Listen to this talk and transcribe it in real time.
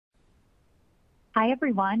Hi,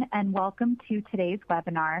 everyone, and welcome to today's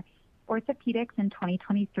webinar, Orthopedics in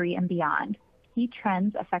 2023 and Beyond, Key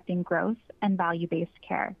Trends Affecting Growth and Value-Based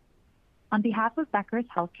Care. On behalf of Becker's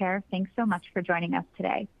Healthcare, thanks so much for joining us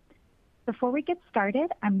today. Before we get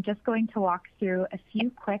started, I'm just going to walk through a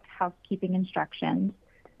few quick housekeeping instructions.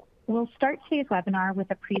 We'll start today's webinar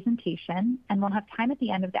with a presentation, and we'll have time at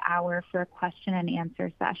the end of the hour for a question and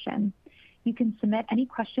answer session. You can submit any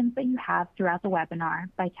questions that you have throughout the webinar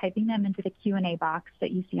by typing them into the Q&A box that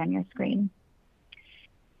you see on your screen.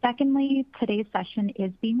 Secondly, today's session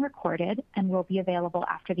is being recorded and will be available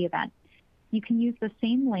after the event. You can use the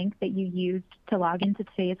same link that you used to log into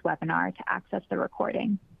today's webinar to access the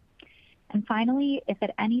recording. And finally, if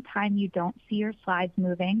at any time you don't see your slides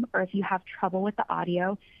moving or if you have trouble with the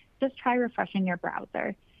audio, just try refreshing your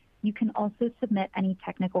browser. You can also submit any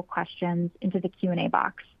technical questions into the Q&A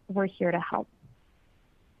box. We're here to help.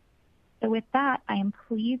 So with that, I am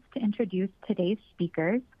pleased to introduce today's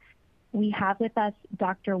speakers. We have with us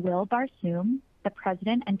Dr. Will Barsoom, the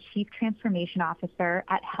President and Chief Transformation Officer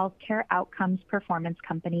at Healthcare Outcomes Performance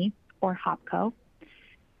Company, or HOPCO.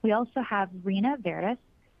 We also have Rena Verdes,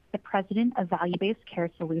 the President of Value-Based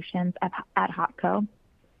Care Solutions at HOPCO,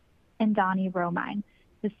 and Donnie Romine,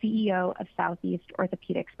 the CEO of Southeast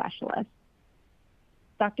Orthopedic Specialists.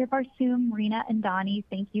 Dr. Barsoom, Rena, and Donnie,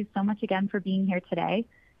 thank you so much again for being here today.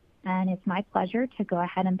 And it's my pleasure to go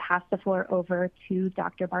ahead and pass the floor over to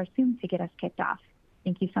Dr. Barsoom to get us kicked off.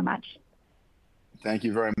 Thank you so much. Thank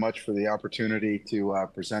you very much for the opportunity to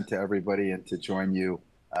present to everybody and to join you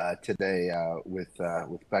today with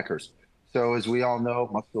Becker's. So as we all know,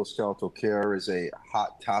 musculoskeletal care is a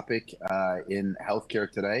hot topic in healthcare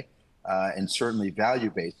today, and certainly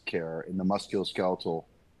value-based care in the musculoskeletal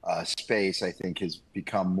space, I think, has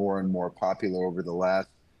become more and more popular over the last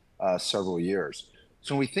several years.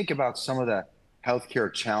 So when we think about some of the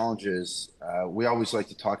healthcare challenges, we always like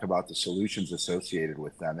to talk about the solutions associated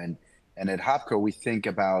with them. And at HOPCO, we think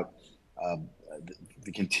about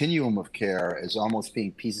the continuum of care as almost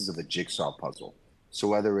being pieces of a jigsaw puzzle. So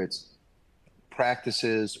whether it's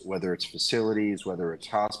practices, whether it's facilities, whether it's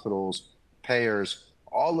hospitals, payers,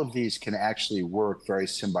 all of these can actually work very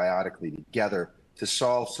symbiotically together to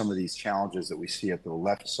solve some of these challenges that we see at the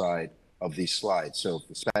left side of these slides. So if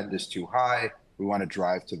the spend is too high, we want to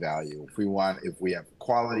drive to value. If we have a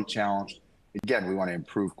quality challenge, again, we want to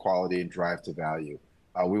improve quality and drive to value.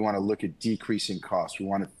 We want to look at decreasing costs. We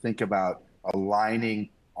want to think about aligning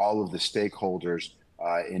all of the stakeholders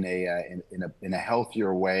in a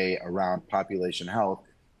healthier way around population health,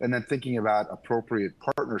 and then thinking about appropriate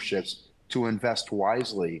partnerships to invest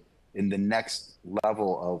wisely in the next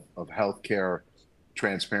level of healthcare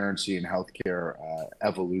transparency and healthcare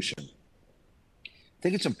evolution. I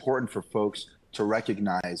think it's important for folks to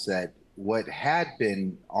recognize that what had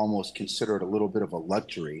been almost considered a little bit of a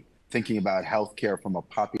luxury, thinking about healthcare from a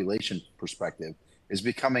population perspective, is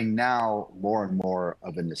becoming now more and more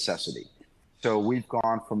of a necessity. So we've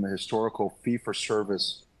gone from a historical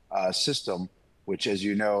fee-for-service system, which, as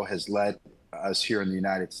you know, has led us here in the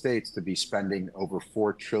United States to be spending over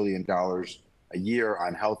 $4 trillion a year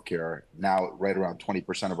on healthcare, now right around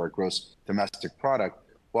 20% of our gross domestic product,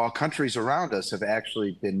 while countries around us have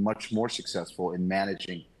actually been much more successful in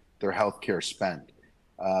managing their healthcare spend.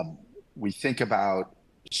 We think about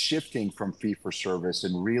shifting from fee-for-service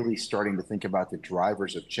and really starting to think about the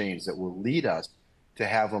drivers of change that will lead us to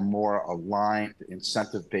have a more aligned,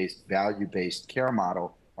 incentive-based, value-based care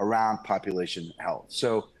model around population health.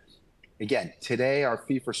 So again, today our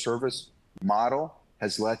fee-for-service model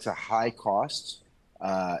has led to high costs,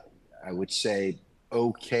 I would say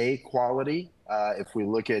okay quality. If we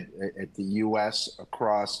look at the US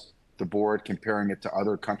across the board, comparing it to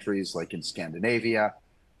other countries like in Scandinavia,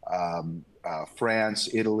 France,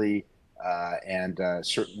 Italy, and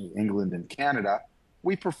certainly England and Canada,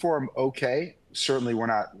 we perform okay. Certainly we're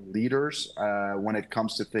not leaders when it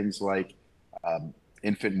comes to things like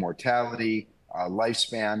infant mortality,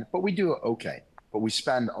 lifespan, but we do okay. But we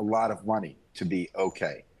spend a lot of money to be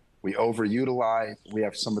okay. We overutilize, we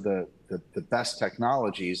have some of the best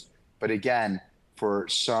technologies, but again, for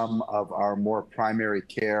some of our more primary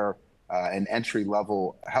care and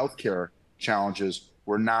entry-level healthcare challenges,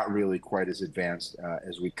 we're not really quite as advanced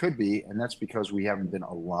as we could be, and that's because we haven't been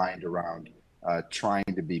aligned around trying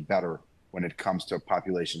to be better when it comes to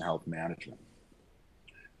population health management.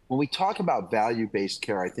 When we talk about value-based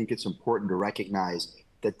care, I think it's important to recognize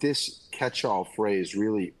that this catch-all phrase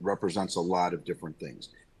really represents a lot of different things.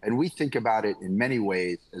 And we think about it in many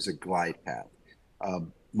ways as a glide path.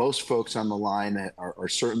 Most folks on the line are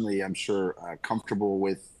certainly, I'm sure, comfortable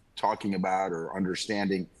with talking about or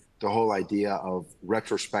understanding the whole idea of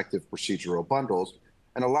retrospective procedural bundles.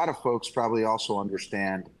 And a lot of folks probably also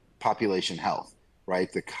understand population health,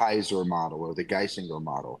 right? The Kaiser model or the Geisinger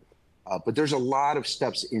model. But there's a lot of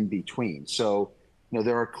steps in between. So,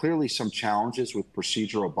 there are clearly some challenges with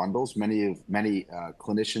procedural bundles. Many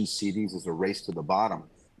clinicians see these as a race to the bottom.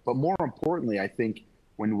 But more importantly, I think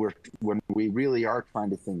when we really are trying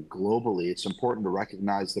to think globally, it's important to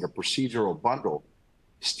recognize that a procedural bundle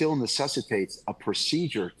still necessitates a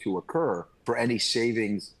procedure to occur for any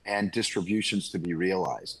savings and distributions to be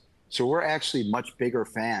realized. So we're actually much bigger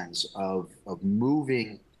fans of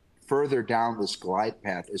moving further down this glide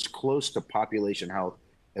path as close to population health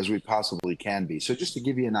as we possibly can be. So just to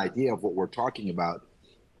give you an idea of what we're talking about,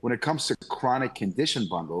 when it comes to chronic condition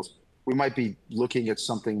bundles, we might be looking at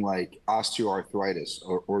something like osteoarthritis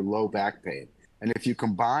or low back pain. And if you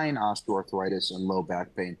combine osteoarthritis and low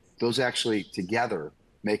back pain, those actually together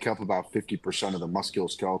make up about 50% of the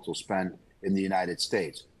musculoskeletal spend in the United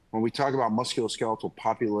States. When we talk about musculoskeletal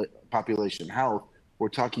population health, we're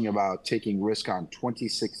talking about taking risk on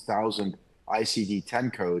 26,000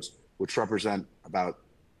 ICD-10 codes, which represent about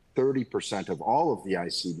 30% of all of the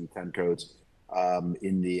ICD-10 codes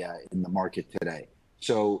in the market today.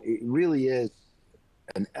 So it really is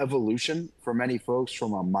an evolution for many folks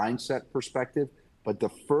from a mindset perspective, but the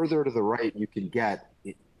further to the right you can get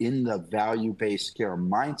in the value-based care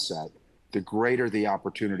mindset, the greater the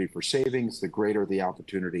opportunity for savings, the greater the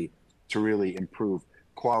opportunity to really improve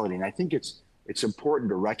quality. And I think it's important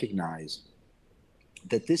to recognize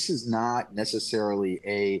that this is not necessarily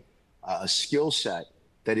a skill set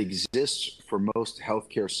that exists for most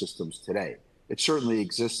healthcare systems today. It certainly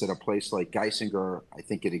exists at a place like Geisinger. I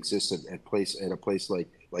think it exists at a place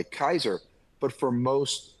like Kaiser. But for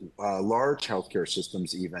most large healthcare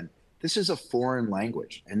systems even, this is a foreign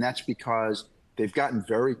language. And that's because they've gotten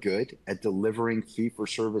very good at delivering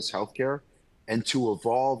fee-for-service healthcare, and to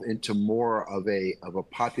evolve into more of a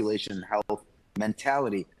population health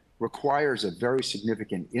mentality requires a very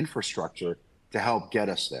significant infrastructure to help get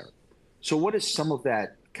us there. So what does some of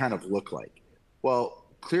that kind of look like? Well,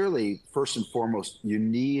 clearly, first and foremost, you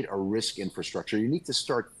need a risk infrastructure. You need to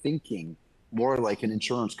start thinking more like an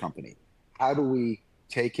insurance company. How do we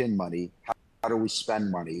take in money? How do we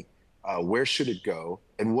spend money? Where should it go?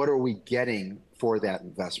 And what are we getting for that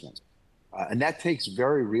investment? And that takes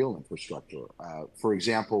very real infrastructure. For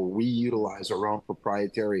example, we utilize our own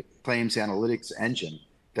proprietary claims analytics engine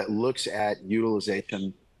that looks at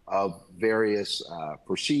utilization of various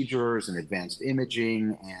procedures and advanced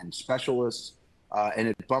imaging and specialists, and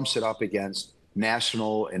it bumps it up against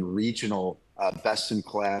national and regional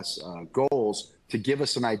best-in-class goals to give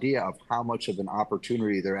us an idea of how much of an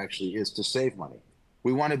opportunity there actually is to save money.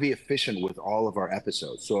 We want to be efficient with all of our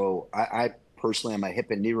episodes. So I personally am a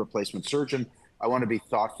hip and knee replacement surgeon. I want to be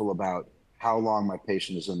thoughtful about how long my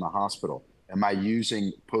patient is in the hospital. Am I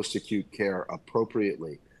using post-acute care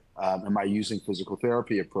appropriately? Am I using physical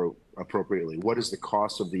therapy appropriately? What is the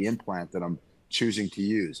cost of the implant that I'm choosing to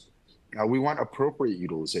use? We want appropriate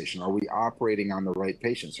utilization. Are we operating on the right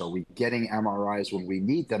patients? Are we getting MRIs when we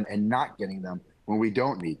need them and not getting them when we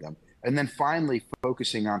don't need them? And then finally,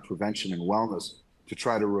 focusing on prevention and wellness to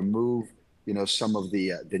try to remove, some of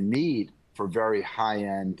the need for very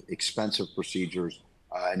high-end, expensive procedures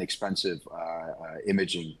and expensive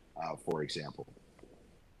imaging, for example.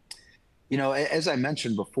 As I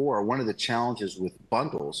mentioned before, one of the challenges with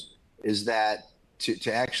bundles is that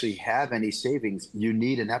to actually have any savings, you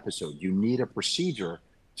need an episode. You need a procedure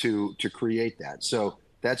to create that. So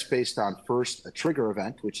that's based on first a trigger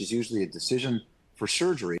event, which is usually a decision for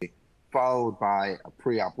surgery, followed by a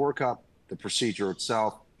pre-op workup, the procedure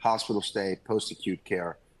itself, hospital stay, post-acute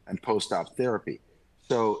care, and post-op therapy.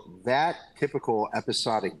 So that typical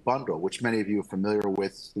episodic bundle, which many of you are familiar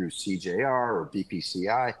with through CJR or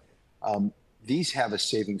BPCI, these have a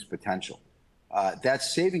savings potential. That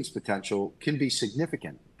savings potential can be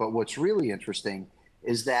significant, but what's really interesting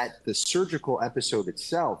is that the surgical episode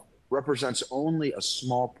itself represents only a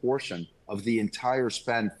small portion of the entire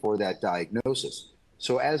spend for that diagnosis.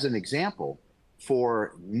 So as an example,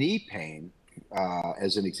 for knee pain,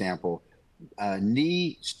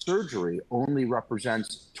 knee surgery only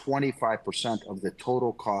represents 25% of the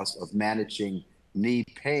total cost of managing knee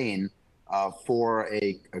pain for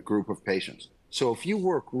a group of patients. So if you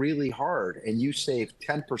work really hard and you save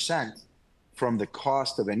 10% from the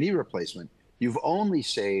cost of a knee replacement, you've only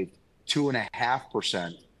saved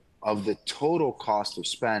 2.5% of the total cost of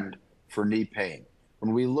spend for knee pain.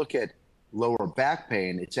 When we look at lower back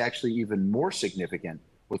pain, it's actually even more significant.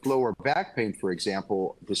 With lower back pain, for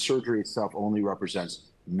example, the surgery itself only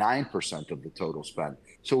represents 9% of the total spend.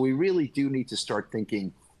 So we really do need to start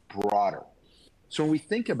thinking broader. So when we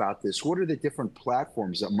think about this, what are the different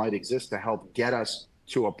platforms that might exist to help get us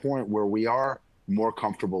to a point where we are more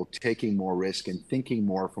comfortable taking more risk and thinking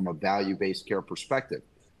more from a value-based care perspective?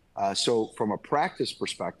 So from a practice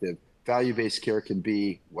perspective, value-based care can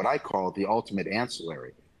be what I call the ultimate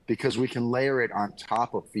ancillary, because we can layer it on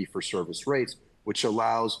top of fee-for-service rates, which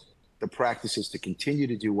allows the practices to continue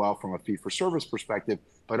to do well from a fee-for-service perspective,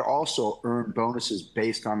 but also earn bonuses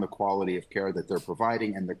based on the quality of care that they're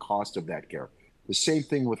providing and the cost of that care. The same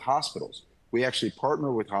thing with hospitals. We actually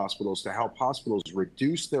partner with hospitals to help hospitals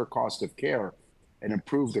reduce their cost of care and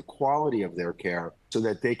improve the quality of their care so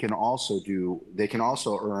that they can also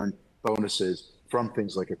earn bonuses from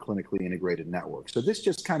things like a clinically integrated network. So this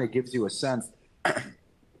just kind of gives you a sense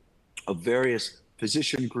of various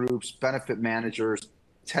physician groups, benefit managers,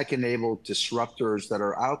 tech-enabled disruptors that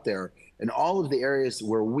are out there, and all of the areas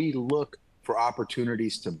where we look for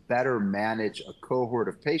opportunities to better manage a cohort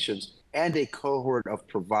of patients and a cohort of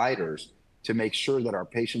providers to make sure that our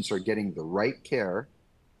patients are getting the right care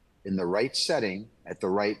in the right setting at the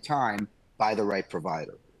right time by the right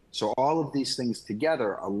provider. So all of these things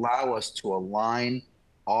together allow us to align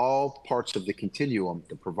all parts of the continuum,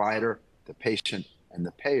 the provider, the patient, and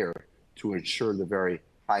the payer, to ensure the very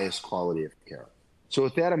highest quality of care. So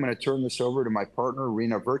with that, I'm going to turn this over to my partner,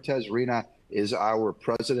 Rena Vertes. Rena is our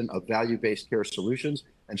president of Value-Based Care Solutions,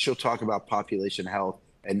 and she'll talk about population health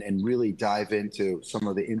and really dive into some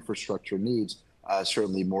of the infrastructure needs,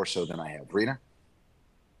 certainly more so than I have. Rena?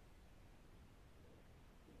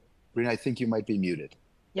 Rena, I think you might be muted.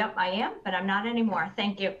 Yep, I am, but I'm not anymore.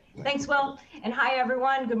 Thank you. Thanks, Will. And hi,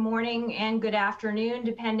 everyone. Good morning and good afternoon,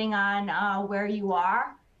 depending on where you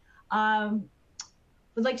are.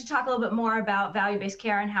 We'd like to talk a little bit more about value-based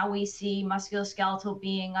care and how we see musculoskeletal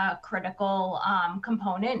being a critical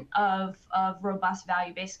component of robust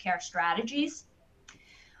value-based care strategies.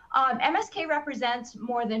 MSK represents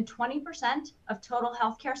more than 20% of total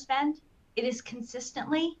healthcare spend. It is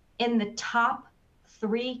consistently in the top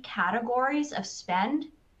 3 categories of spend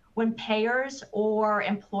when payers or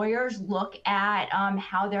employers look at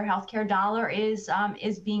how their healthcare dollar is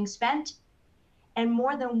being spent. And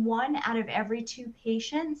more than 1 out of every 2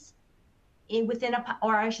 patients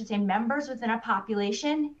members within a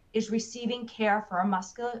population is receiving care for a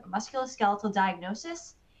musculoskeletal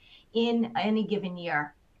diagnosis in any given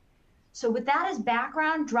year. So with that as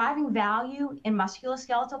background, driving value in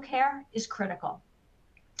musculoskeletal care is critical.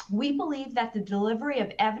 We believe that the delivery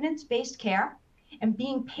of evidence-based care and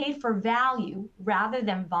being paid for value rather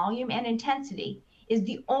than volume and intensity is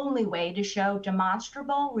the only way to show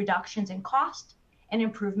demonstrable reductions in cost and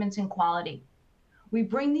improvements in quality. We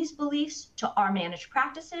bring these beliefs to our managed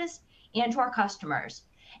practices and to our customers,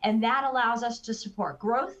 and that allows us to support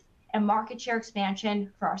growth and market share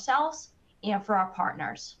expansion for ourselves and for our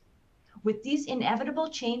partners. With these inevitable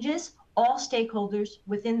changes, all stakeholders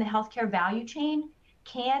within the healthcare value chain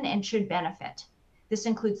can and should benefit. This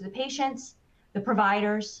includes the patients, the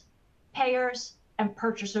providers, payers, and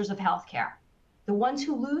purchasers of healthcare. The ones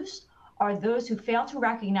who lose are those who fail to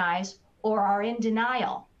recognize or are in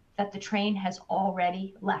denial that the train has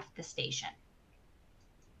already left the station.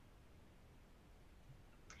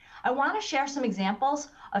 I want to share some examples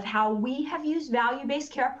of how we have used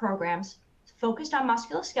value-based care programs focused on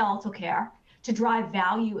musculoskeletal care to drive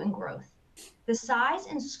value and growth. The size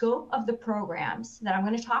and scope of the programs that I'm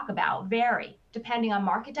going to talk about vary depending on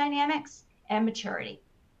market dynamics and maturity.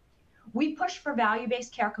 We push for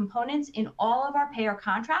value-based care components in all of our payer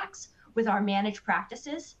contracts with our managed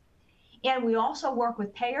practices, and we also work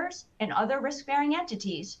with payers and other risk-bearing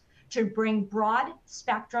entities to bring broad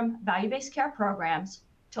spectrum value-based care programs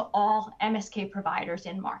to all MSK providers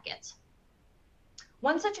in markets.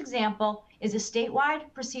 One such example is a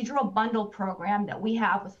statewide procedural bundle program that we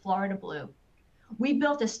have with Florida Blue. We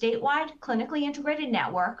built a statewide clinically integrated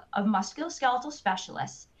network of musculoskeletal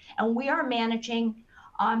specialists, and we are managing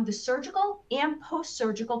the surgical and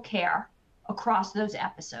post-surgical care across those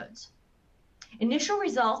episodes. Initial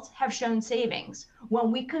results have shown savings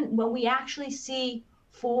when we actually see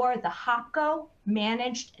for the HOPCO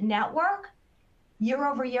managed network,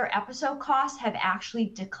 year-over-year episode costs have actually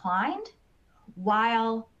declined,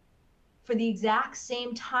 while for the exact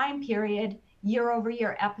same time period,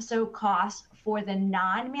 year-over-year episode costs for the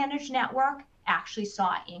non-managed network actually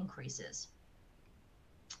saw increases.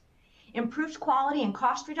 Improved quality and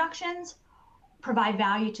cost reductions provide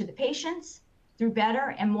value to the patients through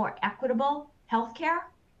better and more equitable healthcare,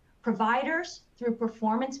 providers through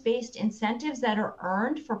performance-based incentives that are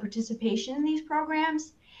earned for participation in these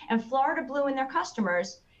programs, and Florida Blue and their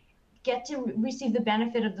customers get to receive the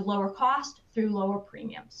benefit of the lower cost through lower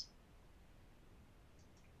premiums.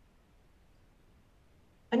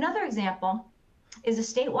 Another example is a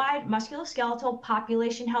statewide musculoskeletal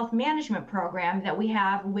population health management program that we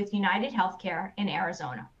have with United Healthcare in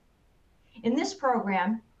Arizona. In this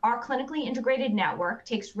program, our clinically integrated network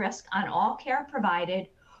takes risk on all care provided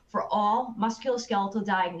for all musculoskeletal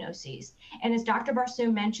diagnoses. And as Dr.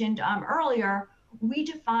 Barsoom mentioned earlier, we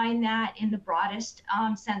define that in the broadest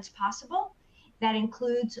sense possible. That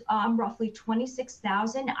includes roughly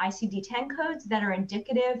 26,000 ICD-10 codes that are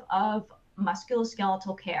indicative of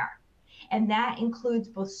musculoskeletal care. And that includes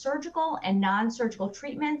both surgical and non-surgical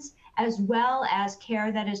treatments, as well as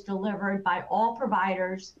care that is delivered by all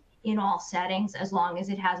providers in all settings, as long as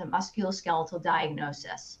it has a musculoskeletal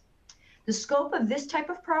diagnosis. The scope of this type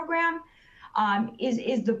of program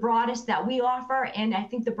is the broadest that we offer, and I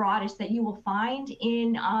think the broadest that you will find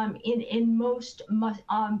in most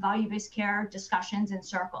value-based care discussions and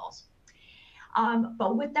circles.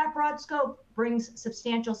 But with that broad scope brings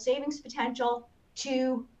substantial savings potential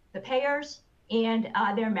to the payers and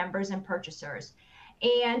their members and purchasers.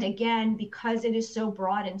 And again, because it is so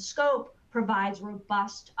broad in scope, provides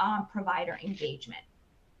robust provider engagement.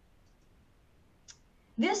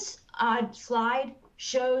 This slide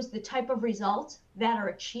shows the type of results that are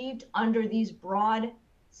achieved under these broad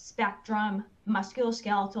spectrum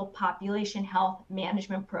musculoskeletal population health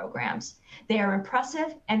management programs. They are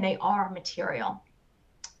impressive and they are material.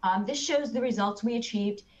 This shows the results we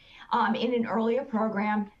achieved in an earlier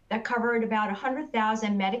program that covered about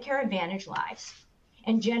 100,000 Medicare Advantage lives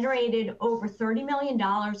and generated over $30 million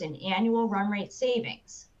in annual run rate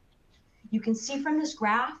savings. You can see from this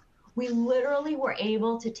graph, we literally were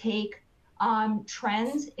able to take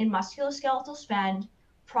trends in musculoskeletal spend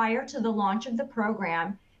prior to the launch of the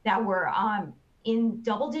program that were in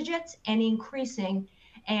double digits and increasing,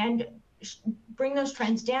 and bring those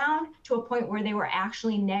trends down to a point where they were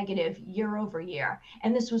actually negative year over year.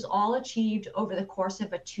 And this was all achieved over the course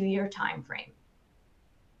of a 2-year time frame.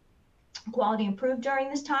 Quality improved during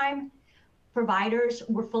this time. Providers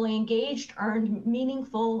were fully engaged, earned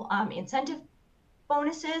meaningful incentive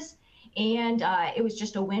bonuses, and it was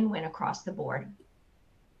just a win-win across the board.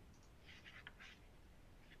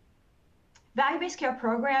 Value-based care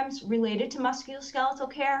programs related to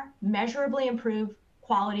musculoskeletal care measurably improve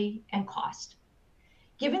quality and cost.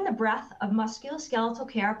 Given the breadth of musculoskeletal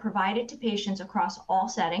care provided to patients across all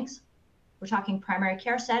settings, we're talking primary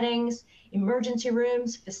care settings, emergency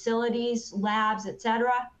rooms, facilities, labs,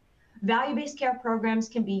 etc. Value-based care programs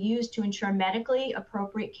can be used to ensure medically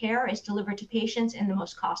appropriate care is delivered to patients in the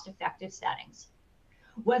most cost-effective settings.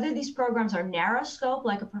 Whether these programs are narrow scope,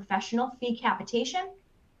 like a professional fee capitation,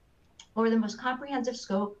 or the most comprehensive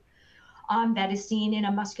scope that is seen in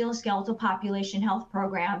a musculoskeletal population health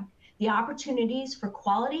program, the opportunities for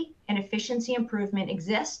quality and efficiency improvement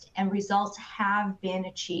exist and results have been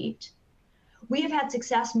achieved. We have had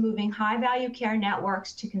success moving high-value care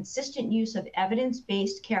networks to consistent use of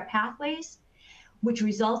evidence-based care pathways, which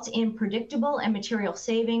results in predictable and material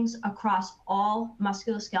savings across all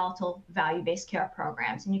musculoskeletal value-based care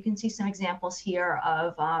programs. And you can see some examples here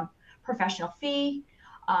of professional fee,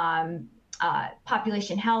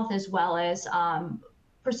 population health, as well as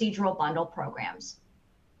procedural bundle programs.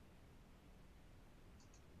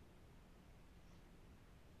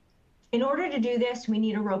 In order to do this, we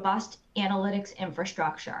need a robust analytics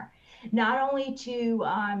infrastructure, not only to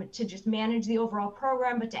just manage the overall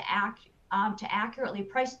program, but to accurately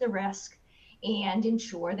price the risk and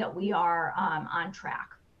ensure that we are on track.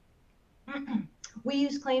 We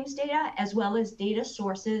use claims data as well as data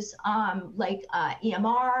sources like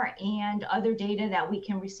EMR and other data that we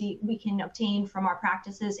can obtain from our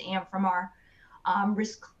practices and from our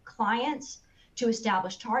risk clients to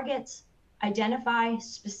establish targets, identify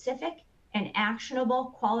specific and actionable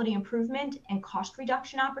quality improvement and cost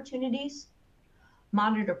reduction opportunities,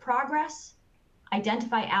 monitor progress,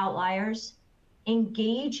 identify outliers,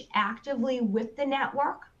 engage actively with the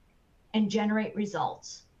network, and generate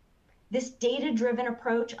results. This data-driven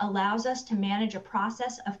approach allows us to manage a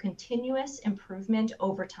process of continuous improvement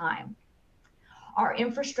over time. Our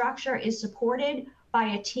infrastructure is supported by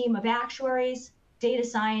a team of actuaries, data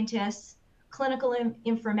scientists, clinical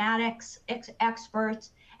informatics experts,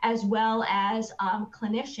 as well as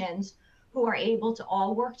clinicians who are able to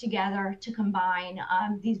all work together to combine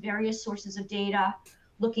these various sources of data,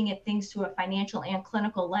 looking at things through a financial and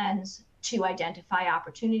clinical lens to identify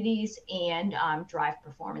opportunities and drive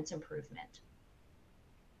performance improvement.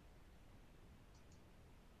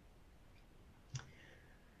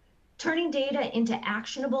 Turning data into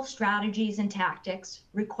actionable strategies and tactics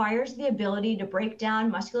requires the ability to break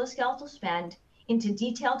down musculoskeletal spend into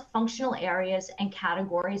detailed functional areas and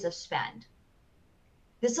categories of spend.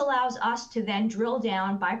 This allows us to then drill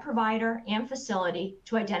down by provider and facility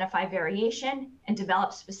to identify variation and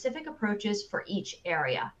develop specific approaches for each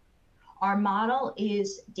area. Our model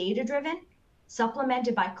is data-driven,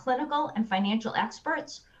 supplemented by clinical and financial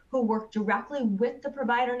experts who work directly with the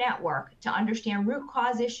provider network to understand root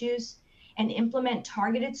cause issues and implement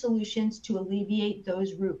targeted solutions to alleviate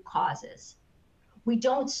those root causes. We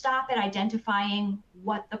don't stop at identifying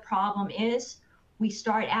what the problem is. We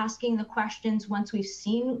start asking the questions once we've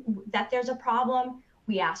seen that there's a problem.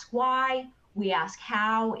 We ask why, we ask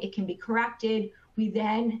how it can be corrected. We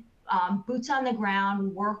then, boots on the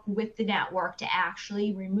ground, work with the network to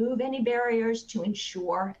actually remove any barriers to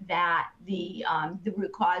ensure that the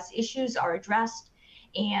root cause issues are addressed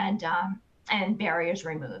and barriers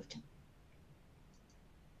removed.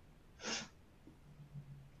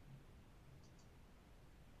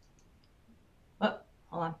 Oh,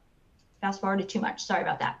 hold on. Fast forwarded too much. Sorry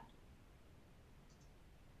about that.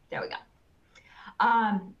 There we go.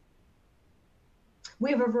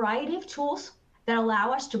 We have a variety of tools that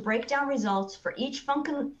allow us to break down results for each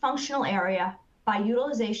functional area by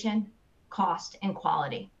utilization, cost, and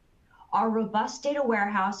quality. Our robust data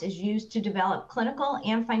warehouse is used to develop clinical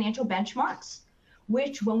and financial benchmarks,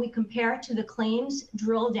 which when we compare to the claims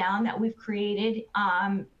drill down that we've created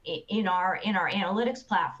in our analytics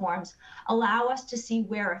platforms, allow us to see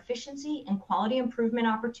where efficiency and quality improvement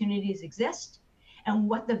opportunities exist and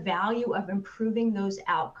what the value of improving those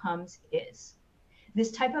outcomes is.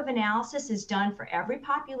 This type of analysis is done for every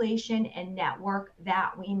population and network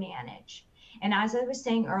that we manage. And as I was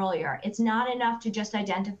saying earlier, it's not enough to just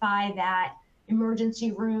identify that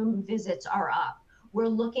emergency room visits are up. We're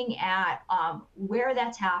looking at where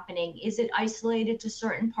that's happening. Is it isolated to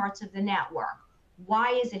certain parts of the network?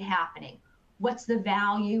 Why is it happening? What's the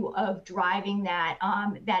value of driving that,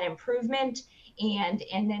 that improvement and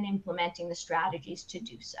then implementing the strategies to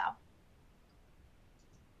do so?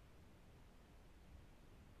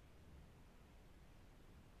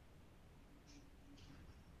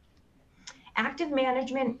 Active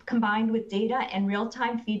management combined with data and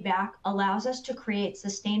real-time feedback allows us to create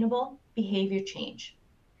sustainable behavior change.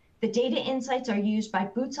 The data insights are used by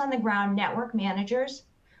boots-on-the-ground network managers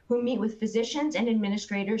who meet with physicians and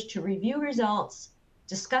administrators to review results,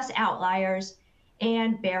 discuss outliers,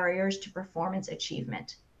 and barriers to performance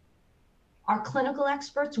achievement. Our clinical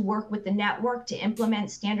experts work with the network to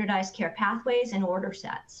implement standardized care pathways and order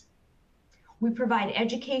sets. We provide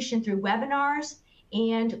education through webinars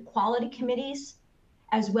and quality committees,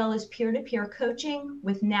 as well as peer-to-peer coaching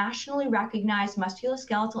with nationally recognized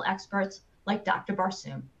musculoskeletal experts like Dr.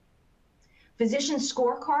 Barsoom. Physician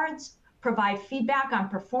scorecards provide feedback on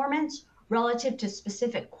performance relative to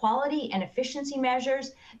specific quality and efficiency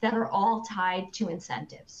measures that are all tied to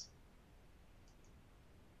incentives.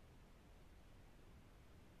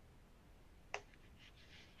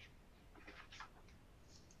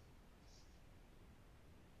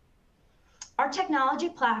 Our technology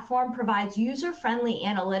platform provides user-friendly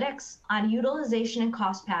analytics on utilization and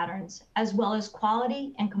cost patterns, as well as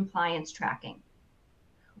quality and compliance tracking.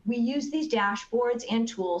 We use these dashboards and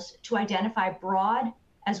tools to identify broad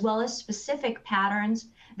as well as specific patterns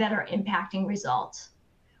that are impacting results.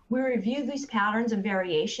 We review these patterns of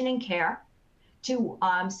variation in care to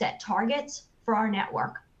set targets for our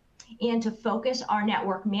network and to focus our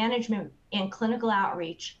network management and clinical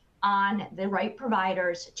outreach on the right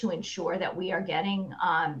providers to ensure that we are getting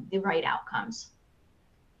the right outcomes.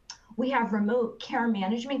 We have remote care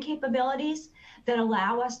management capabilities that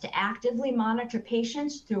allow us to actively monitor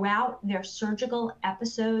patients throughout their surgical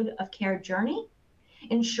episode of care journey,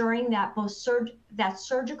 ensuring that both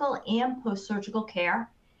surgical and post-surgical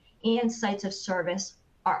care and sites of service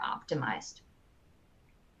are optimized.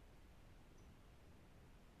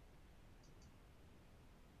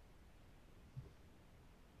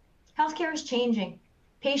 Healthcare is changing.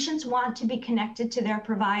 Patients want to be connected to their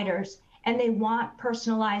providers, and they want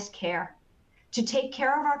personalized care. To take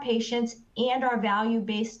care of our patients and our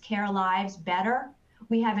value-based care lives better,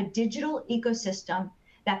 we have a digital ecosystem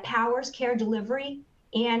that powers care delivery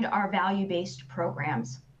and our value-based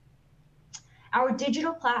programs. Our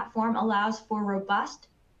digital platform allows for robust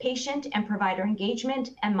patient and provider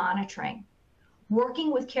engagement and monitoring.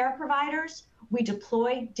 Working with care providers, we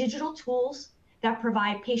deploy digital tools that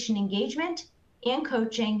provide patient engagement and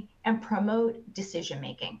coaching and promote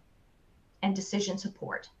decision-making and decision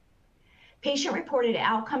support. Patient-reported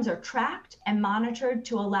outcomes are tracked and monitored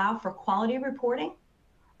to allow for quality reporting,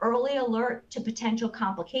 early alert to potential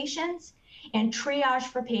complications, and triage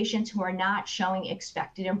for patients who are not showing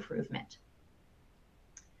expected improvement.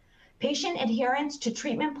 Patient adherence to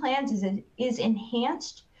treatment plans is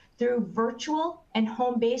enhanced through virtual and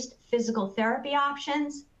home-based physical therapy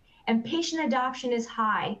options, and patient adoption is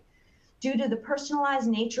high due to the personalized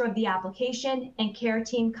nature of the application and care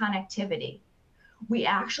team connectivity. We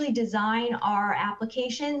actually design our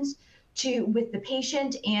applications with the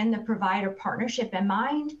patient and the provider partnership in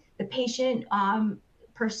mind. The patient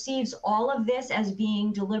perceives all of this as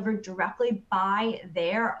being delivered directly by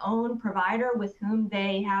their own provider with whom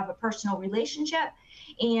they have a personal relationship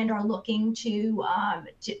and are looking to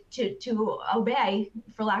obey,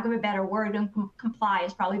 for lack of a better word, and comply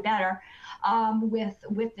is probably better,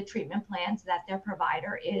 with the treatment plans that their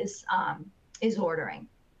provider is ordering.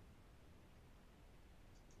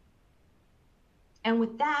 And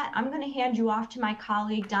with that, I'm going to hand you off to my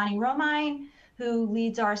colleague, Donnie Romine, who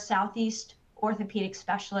leads our Southeast Orthopedic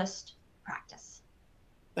Specialist practice.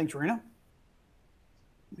 Thanks, Rena.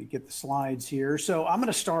 Let me get the slides here. So I'm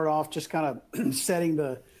going to start off just kind of setting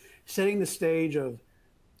the stage of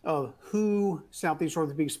who Southeast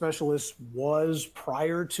Orthopedic Specialists was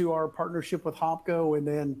prior to our partnership with HOPCO, and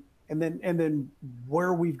then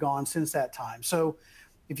where we've gone since that time. So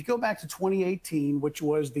if you go back to 2018, which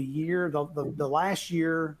was the last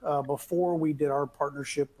year before we did our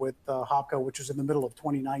partnership with HOPCO, which was in the middle of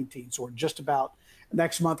 2019. So we're just about,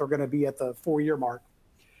 next month, we're going to be at the 4-year mark.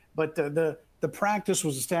 But the practice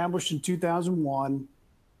was established in 2001.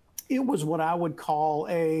 It was what I would call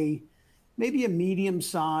maybe a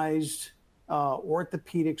medium-sized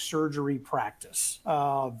orthopedic surgery practice,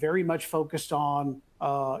 very much focused on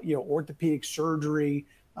orthopedic surgery,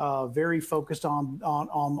 very focused on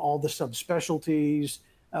all the subspecialties.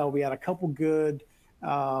 We had a couple good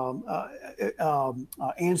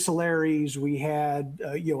ancillaries. We had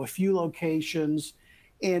a few locations,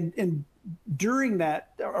 and during that,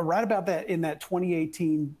 right about that, in that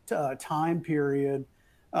 2018 time period,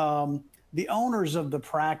 the owners of the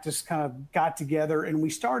practice kind of got together and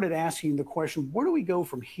we started asking the question, where do we go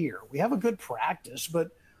from here? We have a good practice,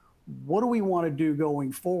 but what do we want to do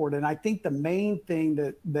going forward? And I think the main thing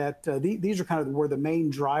these are kind of were the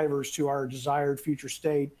main drivers to our desired future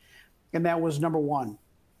state. And that was, number one,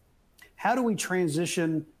 how do we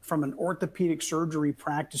transition from an orthopedic surgery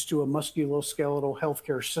practice to a musculoskeletal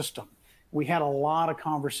healthcare system? We had a lot of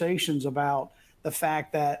conversations about the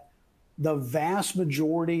fact that the vast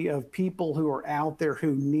majority of people who are out there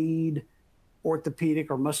who need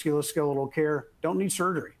orthopedic or musculoskeletal care don't need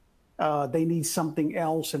surgery. They need something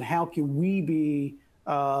else. And how can we be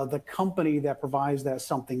the company that provides that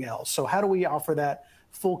something else? So how do we offer that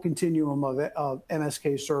full continuum of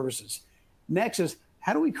MSK services? Next is,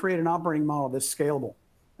 how do we create an operating model that's scalable?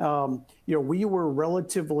 We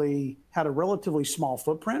had a relatively small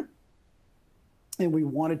footprint, and we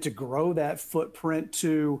wanted to grow that footprint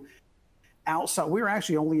to outside. We were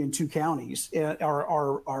actually only in 2 counties.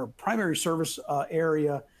 Our primary service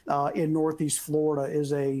area in Northeast Florida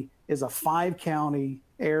is a 5-county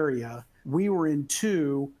area. We were in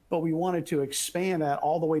 2, but we wanted to expand that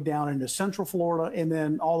all the way down into Central Florida and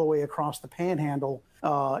then all the way across the Panhandle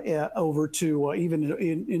over to even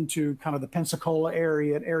into kind of the Pensacola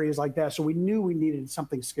area and areas like that. So we knew we needed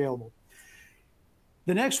something scalable.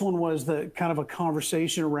 The next one was the kind of a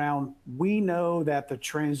conversation around, we know that the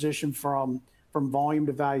transition from volume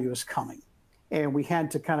to value is coming. And we had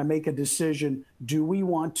to kind of make a decision. Do we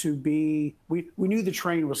want to be, we knew the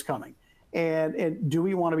train was coming. And do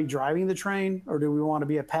we want to be driving the train, or do we want to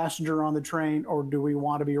be a passenger on the train, or do we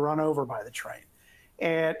want to be run over by the train?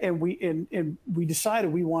 And we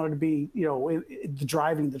decided we wanted to be,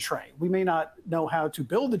 driving the train. We may not know how to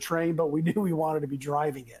build the train, but we knew we wanted to be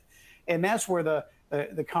driving it. And that's where the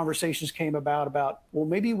conversations came about, well,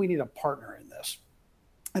 maybe we need a partner in this.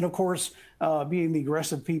 And of course, being the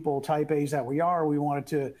aggressive people, type A's that we are, we wanted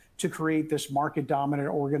to create this market dominant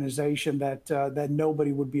organization that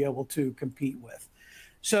nobody would be able to compete with.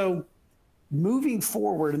 So moving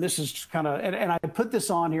forward, and this is kind of, and I put this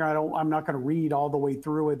on here, I'm not going to read all the way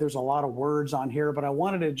through it. There's a lot of words on here, but I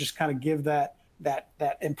wanted to just kind of give that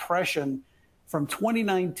impression from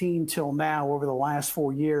 2019 till now, over the last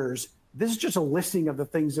 4 years. This is just a listing of the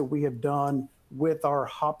things that we have done with our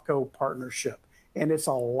HOPCO partnership, and it's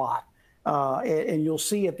a lot. And you'll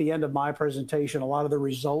see at the end of my presentation a lot of the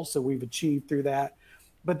results that we've achieved through that.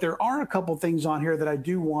 But there are a couple things on here that I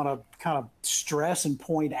do want to kind of stress and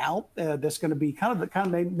point out. That's going to be kind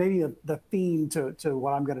of maybe the theme to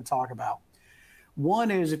what I'm going to talk about.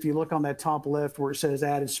 One is, if you look on that top left where it says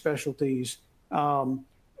added specialties,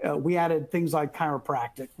 we added things like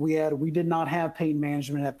chiropractic. We did not have pain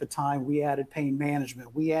management at the time. We added pain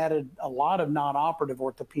management. We added a lot of non-operative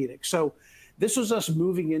orthopedics. So this was us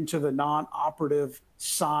moving into the non-operative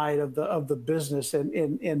side of the business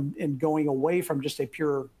and going away from just a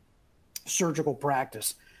pure surgical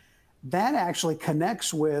practice. That actually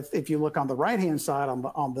connects with, if you look on the right-hand side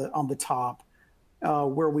on the top,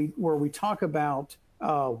 where we talk about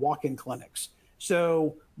walk-in clinics.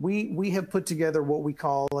 So we have put together what we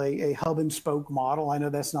call a hub and spoke model. I know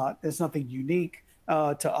that's nothing unique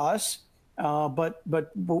to us, but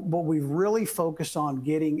we've really focused on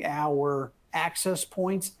getting our access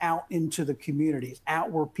points out into the communities,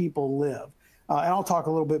 out where people live. And I'll talk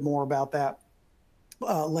a little bit more about that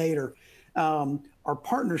later. Our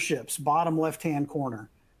partnerships, bottom left-hand corner.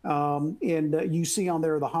 And you see on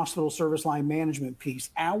there the hospital service line management piece.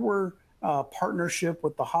 Our partnership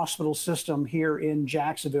with the hospital system here in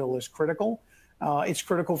Jacksonville is critical. It's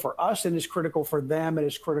critical for us, and it's critical for them, and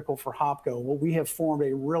it's critical for HOPCO. Well, we have formed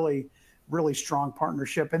a really, really strong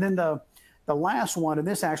partnership. And then the last one, and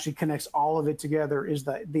this actually connects all of it together, is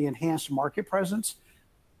the enhanced market presence.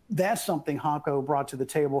 That's something HOPCO brought to the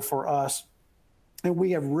table for us. And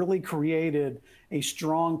we have really created a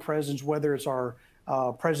strong presence, whether it's our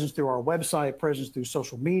presence through our website, presence through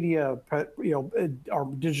social media, our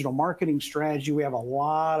digital marketing strategy. We have a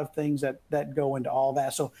lot of things that go into all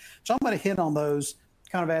that. So I'm going to hit on those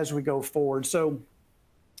kind of as we go forward. So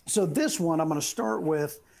this one, I'm going to start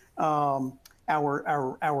with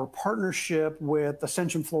our partnership with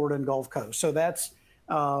Ascension Florida and Gulf Coast. So that's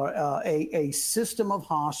a system of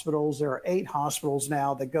hospitals. There are 8 hospitals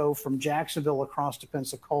now that go from Jacksonville across to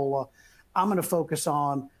Pensacola. I'm going to focus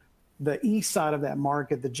on the east side of that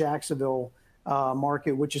market, the Jacksonville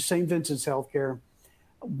market, which is St. Vincent's Healthcare.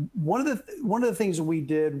 One of the things that we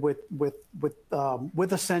did with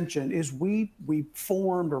Ascension is we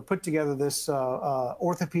formed or put together this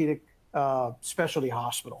orthopedic specialty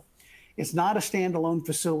hospital. It's not a standalone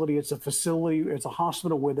facility. It's a facility. It's a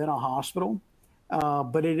hospital within a hospital.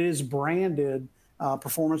 But it is branded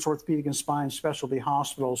Performance Orthopedic and Spine Specialty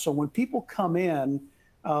Hospital. So when people come in,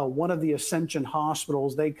 one of the Ascension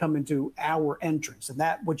hospitals, they come into our entrance. And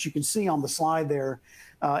that, what you can see on the slide there,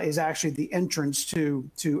 is actually the entrance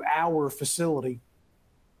to our facility.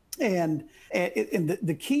 And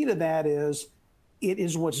the key to that is, it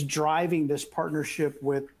is what's driving this partnership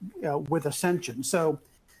with Ascension. So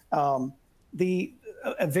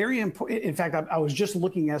a very important, in fact, I was just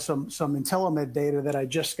looking at some IntelliMed data that I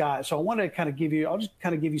just got. So I want to kind of give you, I'll just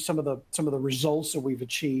kind of give you some of the results that we've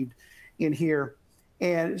achieved in here.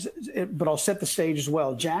 But I'll set the stage as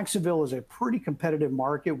well. Jacksonville is a pretty competitive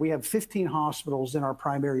market. We have 15 hospitals in our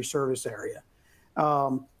primary service area.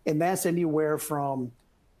 And that's anywhere from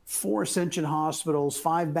 4 Ascension hospitals,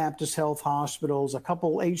 5 Baptist Health hospitals, a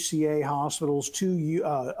couple HCA hospitals, 2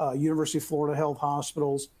 University of Florida Health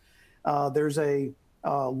hospitals. There's a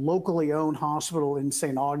locally owned hospital in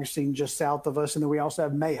St. Augustine just south of us, and then we also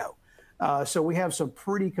have Mayo. So we have some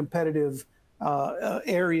pretty competitive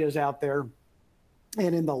areas out there.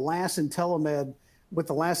 And in the last IntelliMed, with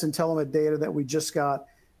the last IntelliMed data that we just got,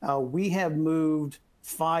 we have moved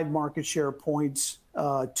 5 market share points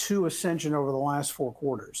to Ascension over the last 4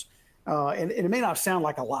 quarters. And it may not sound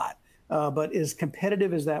like a lot, but as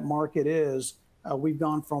competitive as that market is, we've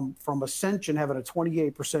gone from Ascension having a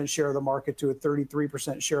 28% share of the market to a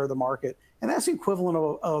 33% share of the market. And that's equivalent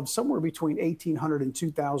of somewhere between 1,800 and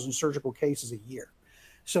 2,000 surgical cases a year.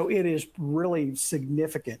 So it is really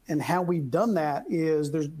significant. And how we've done that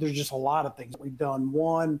is there's just a lot of things that we've done.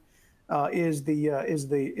 One is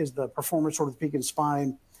the Performance Orthopedic and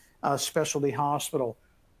Spine Specialty Hospital.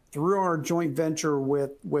 Through our joint venture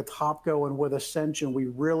with HOPCO and with Ascension, we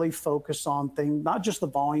really focus on things, not just the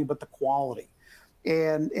volume, but the quality.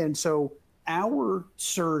 And so our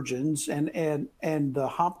surgeons and the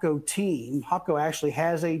HOPCO team, HOPCO actually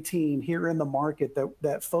has a team here in the market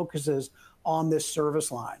that focuses on this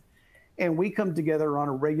service line. And we come together on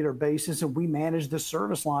a regular basis and we manage this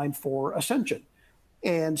service line for Ascension.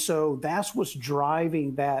 And so that's what's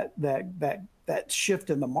driving that shift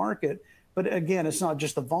in the market. But again, it's not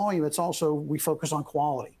just the volume, it's also we focus on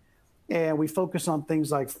quality. And we focus on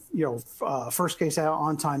things like, first case out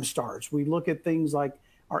on time starts. We look at things like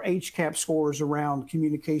our HCAP scores around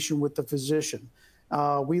communication with the physician.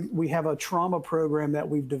 We have a trauma program that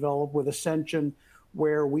we've developed with Ascension,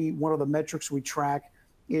 where one of the metrics we track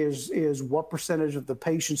is what percentage of the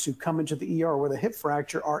patients who come into the ER with a hip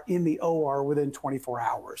fracture are in the OR within 24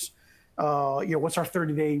 hours. What's our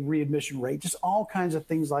 30-day readmission rate? Just all kinds of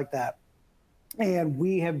things like that. And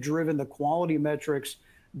we have driven the quality metrics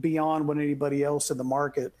beyond what anybody else in the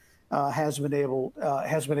market has been able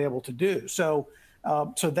to do. So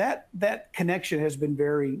that connection has been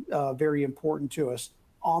very important to us.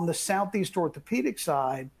 On the Southeast Orthopedic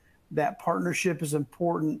side, that partnership is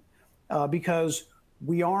important because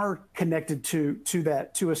we are connected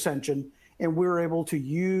to Ascension, and we're able to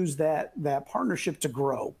use that partnership to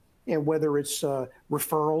grow. And whether it's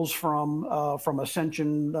referrals from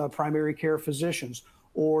Ascension primary care physicians,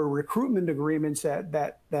 or recruitment agreements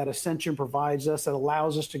that Ascension provides us that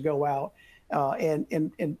allows us to go out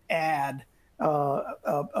and add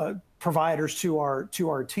providers to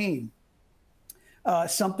our team.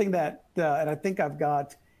 Something that and I think I've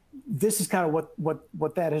got. This is kind of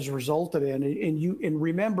what that has resulted in. And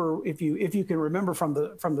remember, if you can remember from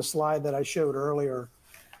the slide that I showed earlier,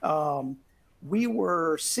 we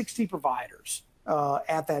were 60 providers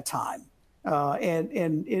at that time, and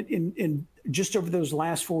in just over those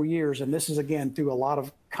last 4 years, and this is again through a lot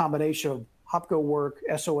of combination of HOPCO work,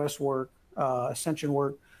 SOS work, Ascension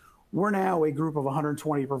work, we're now a group of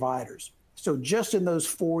 120 providers. So just in those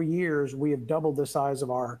 4 years, we have doubled the size of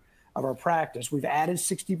our practice. We've added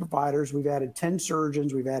 60 providers, we've added 10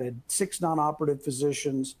 surgeons, we've added 6 non-operative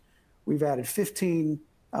physicians, we've added 15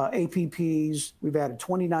 APPs, we've added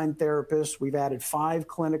 29 therapists, we've added 5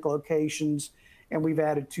 clinic locations, and we've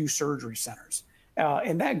added 2 surgery centers.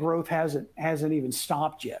 And that growth hasn't even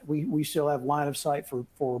stopped yet. We still have line of sight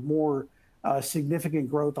for more significant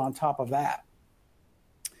growth on top of that.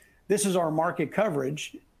 This is our market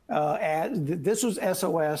coverage. This was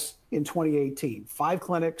SOS in 2018. 5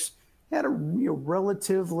 clinics, had a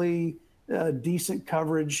relatively decent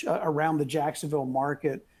coverage around the Jacksonville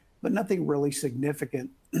market, but nothing really significant.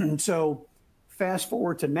 So fast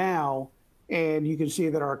forward to now, and you can see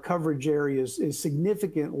that our coverage area is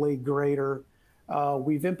significantly greater.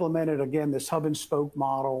 We've implemented, again, this hub and spoke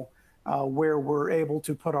model where we're able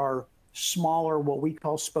to put our smaller, what we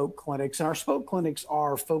call spoke clinics. And our spoke clinics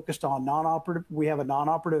are focused on non-operative. We have a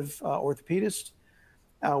non-operative orthopedist,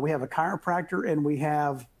 we have a chiropractor, and we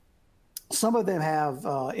have, some of them have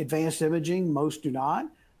advanced imaging, most do not,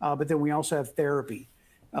 but then we also have therapy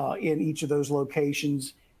in each of those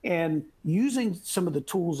locations. And using some of the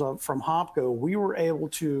tools from HOPCO, we were able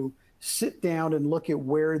to sit down and look at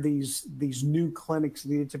where these new clinics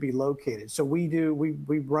needed to be located. So we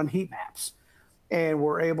run heat maps, and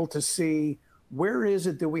we're able to see where is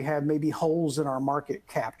it that we have maybe holes in our market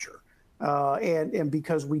capture. And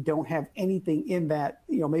because we don't have anything in that,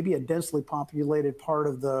 maybe a densely populated part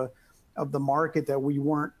of the market that we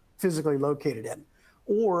weren't physically located in.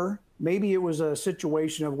 Or maybe it was a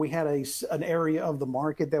situation of we had an area of the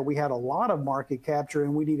market that we had a lot of market capture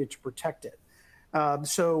and we needed to protect it.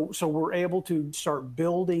 So we're able to start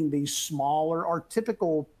building these smaller, our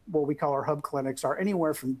typical, what we call our hub clinics, are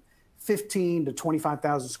anywhere from 15 to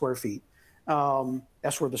 25,000 square feet.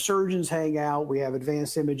 That's where the surgeons hang out. We have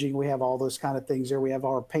advanced imaging. We have all those kind of things there. We have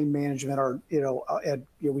our pain management, we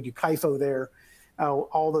do kypho there,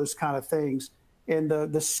 all those kind of things. And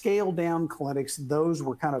the scaled down clinics, they're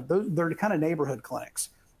kind of neighborhood clinics.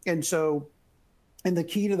 And so, and the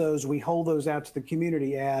key to those, we hold those out to the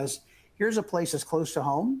community as, here's a place that's close to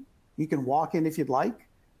home. You can walk in if you'd like.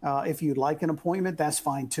 If you'd like an appointment, that's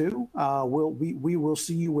fine too. We will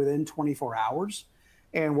see you within 24 hours.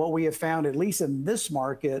 And what we have found, at least in this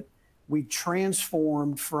market, we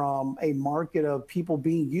transformed from a market of people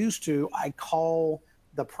being used to, I call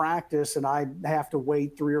the practice and I have to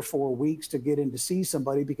wait 3 or 4 weeks to get in to see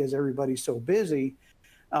somebody because everybody's so busy,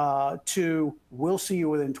 to we'll see you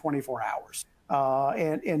within 24 hours.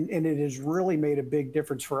 And it has really made a big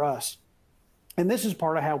difference for us. And this is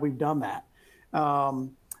part of how we've done that.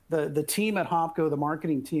 The team at HOPCO, the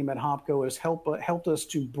marketing team at HOPCO, has helped us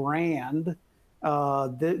to brand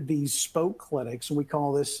these spoke clinics, and we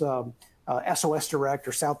call this SOS Direct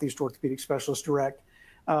or Southeast Orthopedic Specialist Direct.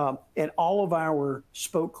 And all of our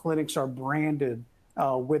spoke clinics are branded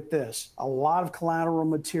with this. A lot of collateral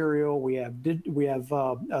material. We have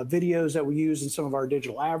videos that we use in some of our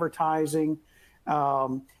digital advertising.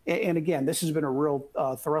 And again, this has been a real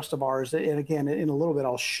thrust of ours. And again, in a little bit,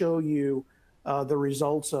 I'll show you the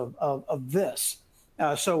results of this.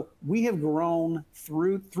 So we have grown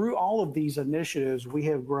through all of these initiatives. We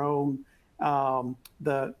have grown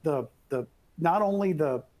not only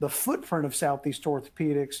the footprint of Southeast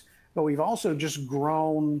Orthopedics, but we've also just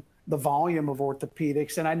grown the volume of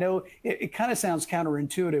orthopedics. And I know it kind of sounds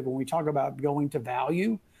counterintuitive when we talk about going to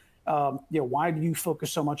value. Why do you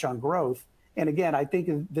focus so much on growth? And again, I think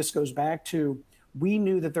this goes back to, we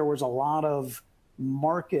knew that there was a lot of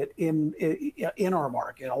market in our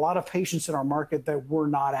market, a lot of patients in our market that were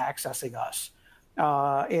not accessing us,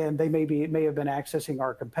 and they may have been accessing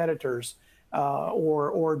our competitors,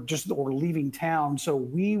 or leaving town. So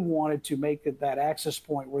we wanted to make it that access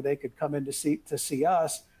point where they could come in to see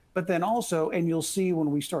us. But then also, and you'll see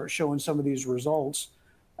when we start showing some of these results,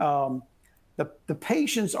 the the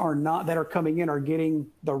patients that are coming in are getting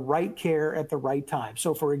the right care at the right time.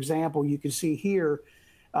 So, for example, you can see here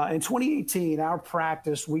in 2018, our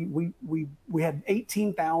practice, we had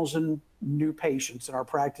 18,000 new patients in our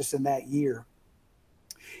practice in that year,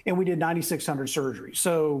 and we did 9,600 surgeries.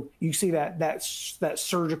 So you see that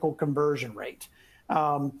surgical conversion rate.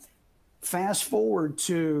 Fast forward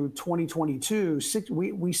to 2022,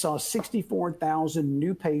 we saw 64,000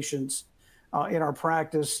 new patients in our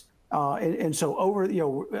practice, and so over a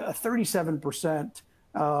 37%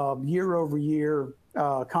 year over year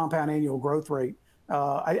compound annual growth rate.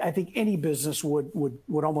 I think any business would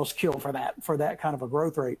almost kill for that kind of a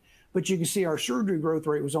growth rate. But you can see our surgery growth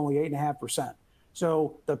rate was only 8.5%.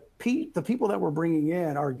 So the people that we're bringing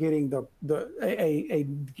in are getting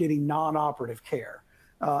getting non-operative care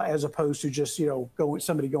as opposed to just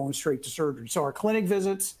somebody going straight to surgery. So our clinic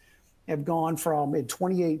visits have gone from, in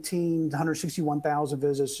 2018, 161,000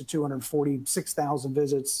 visits to 246,000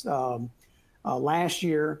 visits last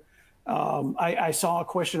year. I saw a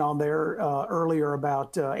question on there earlier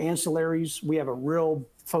about ancillaries. We have a real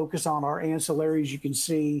focus on our ancillaries. You can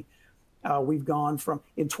see we've gone from,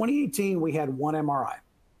 in 2018, we had one MRI,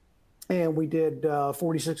 and we did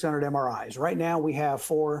 4,600 MRIs. Right now, we have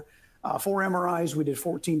four MRIs. We did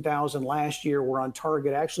 14,000 last year. We're on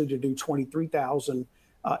target actually to do 23,000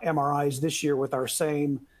 MRIs this year with our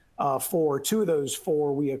same four. Two of those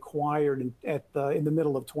four we acquired in the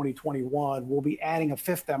middle of 2021. We'll be adding a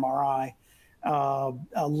fifth MRI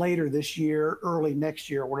later this year, early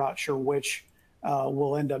next year. We're not sure which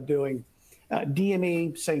we'll end up doing.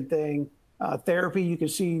 DME, same thing. Therapy, you can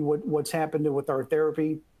see what's happened with our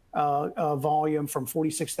therapy volume from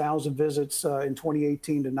 46,000 visits in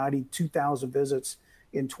 2018 to 92,000 visits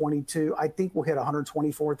in 22. I think we'll hit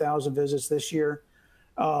 124,000 visits this year.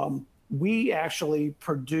 We actually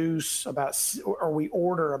we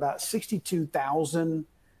order about 62,000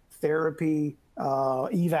 therapy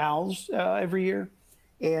evals every year,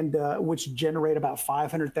 and which generate about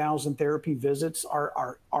 500,000 therapy visits.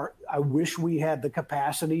 I wish we had the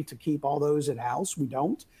capacity to keep all those in house. We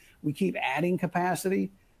don't. We keep adding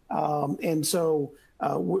capacity, and so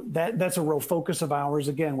that's a real focus of ours.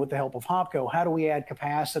 Again, with the help of Hopco, how do we add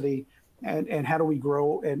capacity? And how do we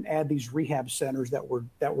grow and add these rehab centers that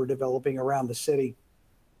we're developing around the city?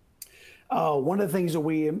 One of the things that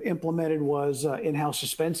we implemented was in-house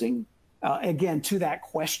dispensing. Again, to that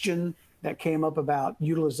question that came up about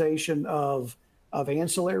utilization of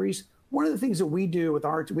ancillaries, one of the things that we do with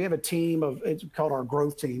we have a team it's called our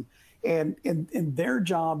growth team, and their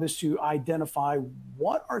job is to identify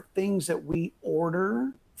what are things that we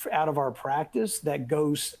order out of our practice that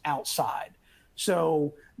goes outside.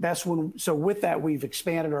 So with that, we've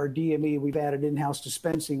expanded our DME. We've added in-house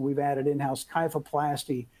dispensing. We've added in-house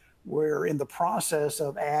kyphoplasty. We're in the process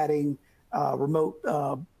of adding remote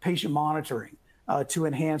patient monitoring to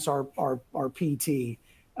enhance our PT.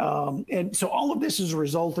 And so all of this has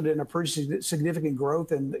resulted in a pretty significant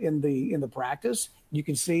growth in the practice. You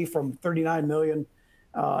can see from 39 million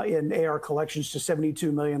in AR collections to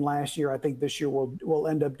 72 million last year. I think this year we'll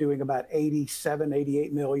end up doing about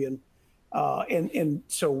 88 million. And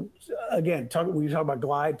so again, we talked about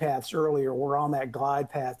glide paths earlier. We're on that glide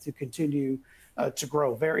path to continue to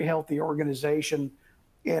grow. Very healthy organization,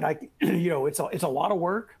 and it's a lot of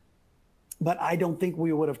work, but I don't think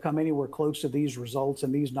we would have come anywhere close to these results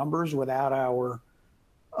and these numbers without our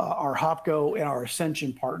Hopco and our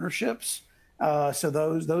Ascension partnerships. So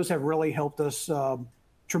those have really helped us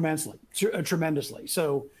tremendously.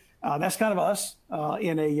 So. That's kind of us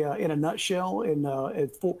in a nutshell in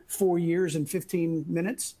 4 years and 15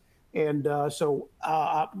 minutes. And so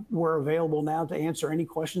we're available now to answer any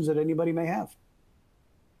questions that anybody may have.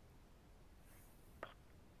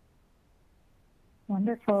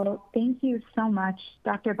 Wonderful. Thank you so much,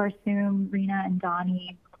 Dr. Barsoom, Rena, and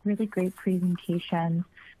Donnie. Really great presentations.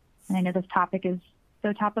 And I know this topic is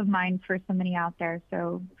so top of mind for so many out there,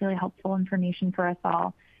 so really helpful information for us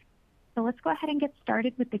all. So let's go ahead and get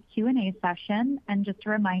started with the Q&A session. And just a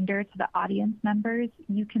reminder to the audience members,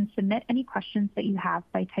 you can submit any questions that you have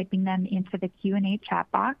by typing them into the Q&A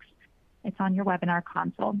chat box. It's on your webinar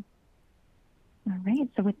console. All right,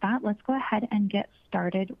 so with that, let's go ahead and get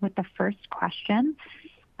started with the first question.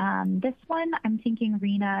 This one, I'm thinking,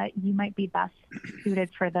 Rena, you might be best suited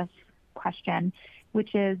for this question,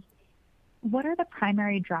 which is, what are the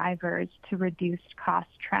primary drivers to reduced cost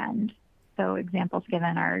trend? So examples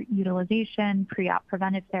given are utilization, pre-op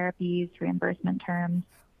preventive therapies, reimbursement terms.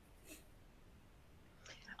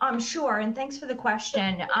 Sure, and thanks for the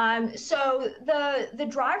question. So the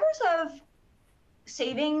drivers of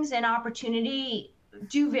savings and opportunity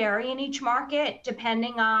do vary in each market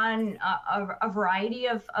depending on a variety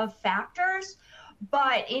of factors.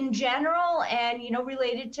 But in general, and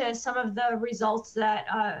related to some of the results that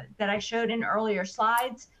I showed in earlier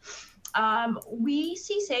slides, we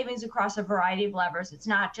see savings across a variety of levers. It's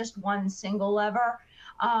not just one single lever.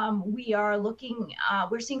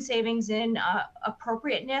 We're seeing savings in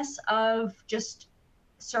appropriateness of just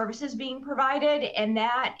services being provided, and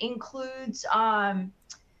that includes a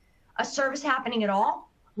service happening at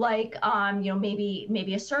all, like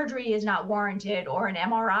maybe a surgery is not warranted or an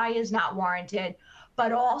MRI is not warranted,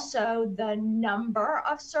 but also the number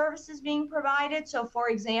of services being provided. So, for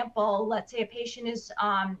example, let's say a patient is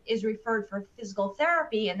referred for physical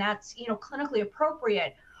therapy, and that's clinically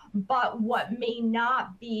appropriate. But what may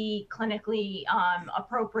not be clinically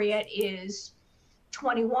appropriate is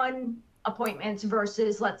 21 appointments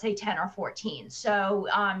versus, let's say, 10 or 14. So,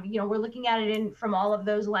 we're looking at it from all of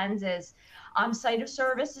those lenses. Site of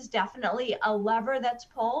service is definitely a lever that's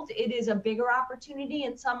pulled. It is a bigger opportunity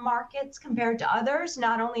in some markets compared to others,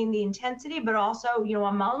 not only in the intensity, but also,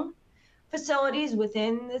 among facilities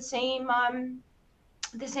within the same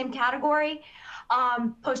category.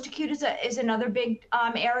 Post-acute is another big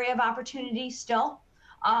area of opportunity still.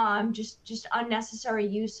 Just unnecessary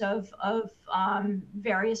use of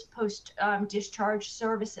various post-discharge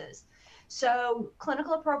services. So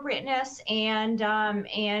clinical appropriateness and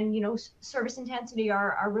service intensity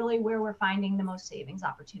are really where we're finding the most savings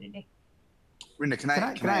opportunity. Rena, can I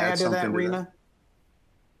add to that, Rena?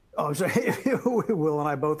 Oh, sorry. Will and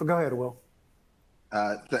I both. Go ahead, Will.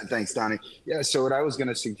 Thanks, Donnie. Yeah, so what I was going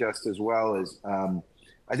to suggest as well is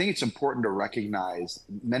I think it's important to recognize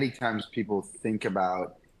many times people think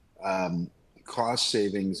about cost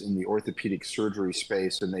savings in the orthopedic surgery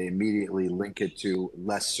space and they immediately link it to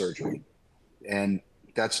less surgery. And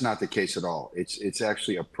that's not the case at all. It's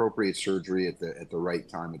actually appropriate surgery at the right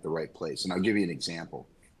time, at the right place. And I'll give you an example.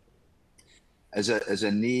 As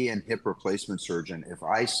a knee and hip replacement surgeon, if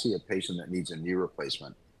I see a patient that needs a knee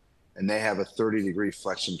replacement and they have a 30-degree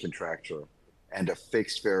flexion contracture and a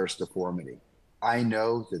fixed varus deformity, I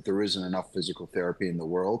know that there isn't enough physical therapy in the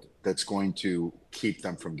world that's going to keep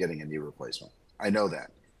them from getting a knee replacement. I know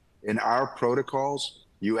that. In our protocols,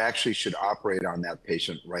 you actually should operate on that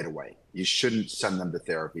patient right away. You shouldn't send them to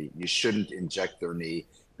therapy. You shouldn't inject their knee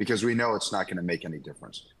because we know it's not going to make any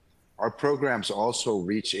difference. Our programs also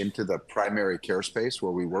reach into the primary care space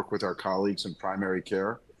where we work with our colleagues in primary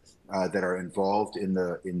care that are involved in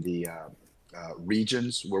the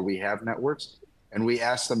regions where we have networks. And we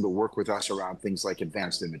ask them to work with us around things like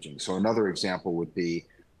advanced imaging. So another example would be,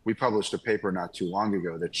 we published a paper not too long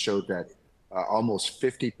ago that showed that almost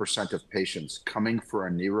 50% of patients coming for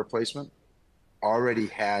a knee replacement already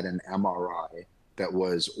had an MRI that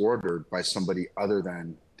was ordered by somebody other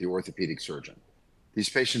than the orthopedic surgeon. These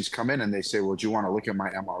patients come in and they say, well, do you want to look at my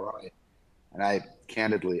MRI? And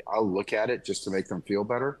I'll look at it just to make them feel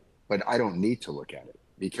better, but I don't need to look at it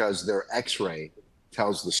because their x-ray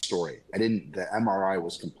tells the story. The MRI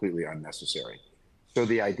was completely unnecessary. So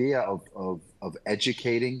the idea of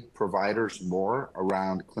educating providers more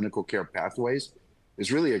around clinical care pathways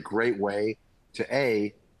is really a great way to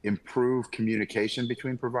A, improve communication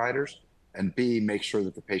between providers, and B, make sure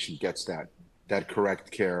that the patient gets that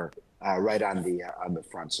correct care right on the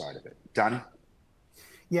front side of it. Donnie?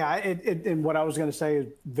 Yeah, and what I was going to say is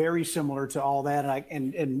very similar to all that,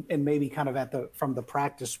 and maybe kind of from the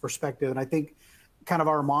practice perspective. And I think kind of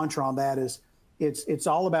our mantra on that is it's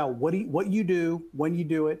all about what you do, when you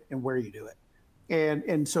do it, and where you do it.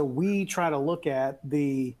 And so we try to look at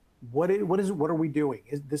what are we doing?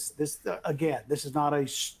 Is this again? This is not a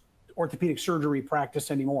orthopedic surgery practice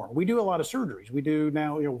anymore. We do a lot of surgeries. We do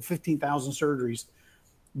now 15,000 surgeries,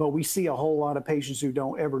 but we see a whole lot of patients who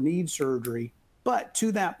don't ever need surgery. But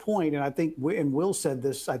to that point, and I think, and Will said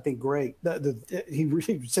this, I think great. He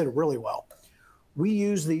really said it really well. We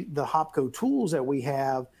use the HOPCO tools that we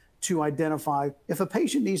have to identify if a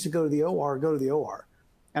patient needs to go to the OR, go to the OR.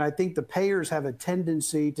 And I think the payers have a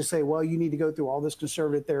tendency to say, well, you need to go through all this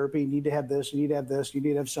conservative therapy, you need to have this, you need to have this, you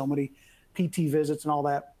need to have so many PT visits and all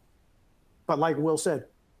that. But like Will said,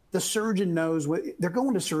 the surgeon knows they're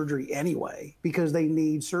going to surgery anyway because they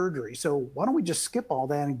need surgery. So why don't we just skip all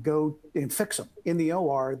that and go and fix them in the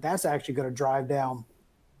OR? That's actually going to drive down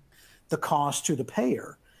the cost to the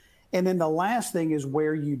payer. And then the last thing is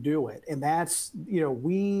where you do it. And that's,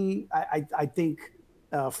 I think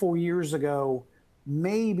 4 years ago,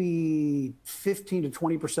 maybe 15 to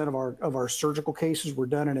 20% of our surgical cases were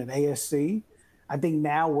done in an ASC. I think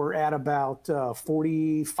now we're at about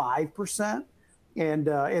 45%. And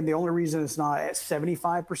the only reason it's not at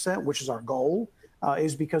 75%, which is our goal,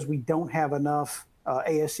 is because we don't have enough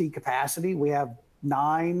ASC capacity. We have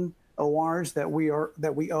 9 ORs that we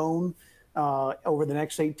own. Over the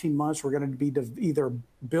next 18 months, we're going to be either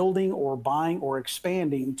building or buying or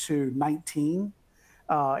expanding to 19.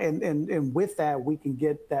 And with that, we can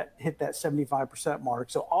hit that 75% mark.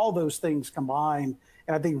 So all those things combined,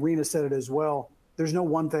 and I think Rena said it as well, there's no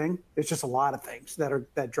one thing. It's just a lot of things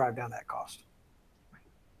that drive down that cost.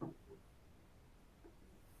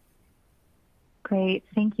 Great.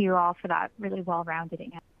 Thank you all for that really well-rounded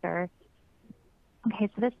answer. Okay,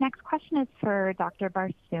 so this next question is for Dr.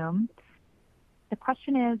 Barsoom. The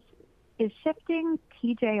question is shifting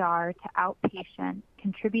TJR to outpatient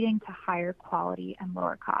contributing to higher quality and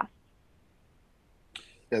lower costs?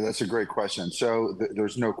 Yeah, that's a great question. So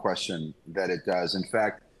there's no question that it does. In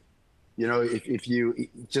fact, you know, if you,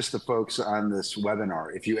 just the folks on this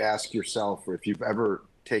webinar, if you ask yourself, or if you've ever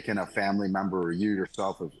taken a family member or you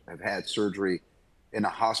yourself have had surgery in a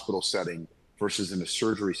hospital setting versus in a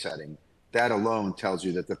surgery setting, that alone tells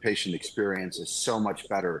you that the patient experience is so much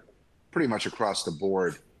better pretty much across the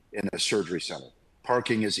board in a surgery center.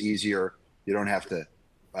 Parking is easier. You don't have to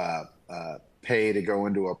pay to go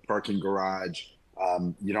into a parking garage.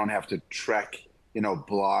 You don't have to trek, you know,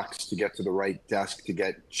 blocks to get to the right desk to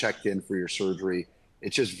get checked in for your surgery.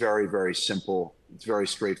 It's just very, very simple. It's very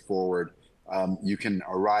straightforward. You can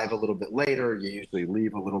arrive a little bit later. You usually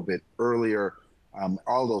leave a little bit earlier.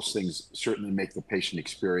 All those things certainly make the patient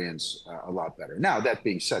experience a lot better. Now, that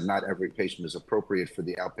being said, not every patient is appropriate for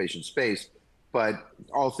the outpatient space, but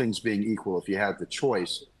all things being equal, if you had the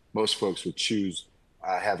choice, most folks would choose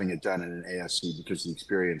having it done in an ASC because the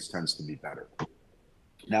experience tends to be better.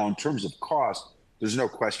 Now, in terms of cost, there's no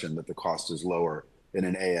question that the cost is lower in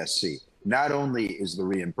an ASC. Not only is the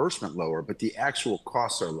reimbursement lower, but the actual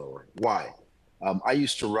costs are lower. Why? I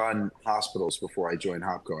used to run hospitals before I joined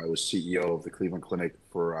HOPCO. I was CEO of the Cleveland Clinic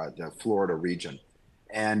for the Florida region.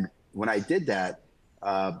 And when I did that,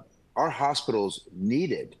 our hospitals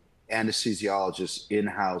needed anesthesiologists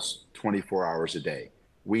in-house 24 hours a day.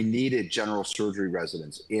 We needed general surgery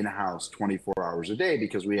residents in-house 24 hours a day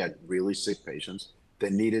because we had really sick patients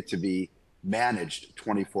that needed to be managed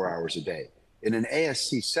 24 hours a day. In an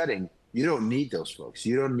ASC setting, you don't need those folks.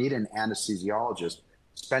 You don't need an anesthesiologist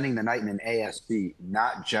spending the night in an ASC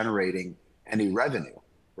not generating any revenue,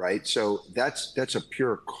 right? So that's a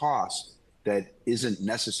pure cost that isn't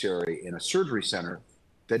necessary in a surgery center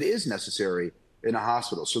that is necessary in a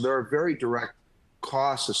hospital. So there are very direct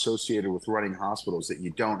costs associated with running hospitals that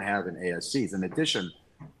you don't have in ASCs. In addition,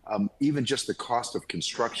 even just the cost of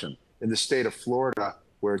construction. In the state of Florida,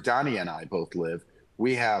 where Donnie and I both live,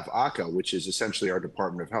 we have ACA, which is essentially our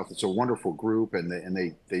Department of Health. It's a wonderful group, and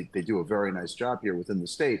they do a very nice job here within the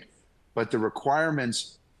state. But the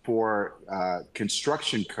requirements for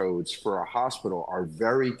construction codes for a hospital are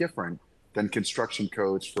very different than construction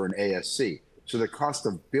codes for an ASC. So the cost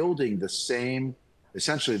of building the same,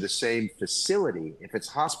 essentially the same facility, if it's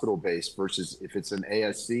hospital-based versus if it's an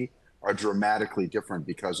ASC, are dramatically different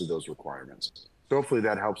because of those requirements. So hopefully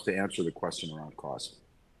that helps to answer the question around cost.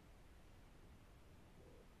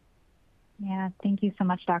 Yeah, thank you so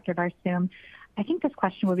much, Dr. Barsoom. I think this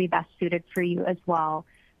question would be best suited for you as well.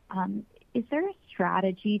 Is there a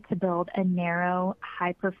strategy to build a narrow,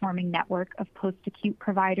 high-performing network of post-acute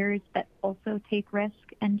providers that also take risk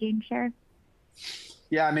and gain share?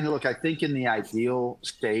 Yeah, I mean, look, I think in the ideal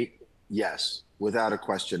state, yes, without a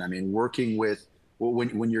question. I mean, working with,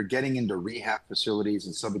 when you're getting into rehab facilities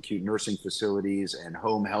and subacute nursing facilities and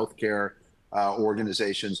home healthcare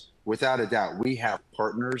organizations, without a doubt, we have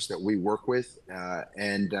partners that we work with,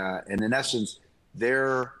 and in essence,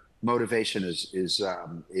 their motivation is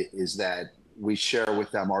that we share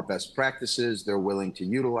with them our best practices. They're willing to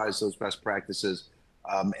utilize those best practices,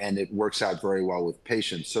 and it works out very well with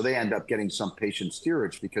patients. So they end up getting some patient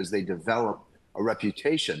steerage because they develop a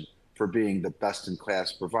reputation for being the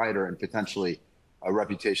best-in-class provider and potentially a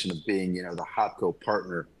reputation of being, you know, the HOPCO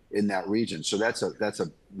partner in that region. So that's a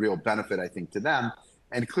real benefit, I think, to them,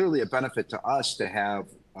 and clearly a benefit to us to have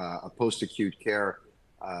a post-acute care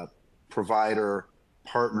provider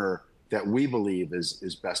partner that we believe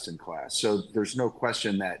is best in class. So there's no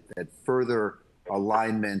question that further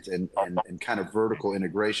alignment and kind of vertical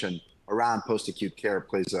integration around post-acute care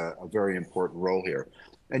plays a very important role here.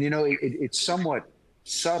 And, you know, it's somewhat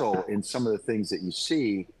subtle in some of the things that you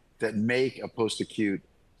see that make a post-acute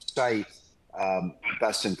site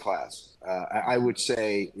best in class. I would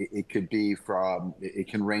say it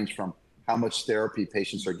can range from how much therapy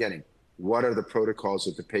patients are getting. What are the protocols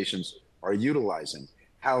that the patients are utilizing?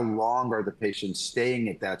 How long are the patients staying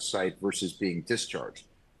at that site versus being discharged,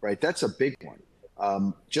 right? That's a big one.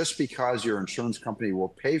 Just because your insurance company will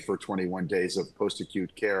pay for 21 days of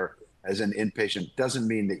post-acute care as an inpatient doesn't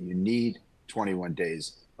mean that you need 21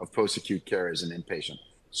 days of post-acute care as an inpatient.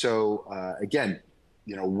 So again,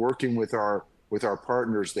 working with our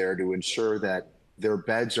partners there to ensure that their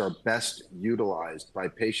beds are best utilized by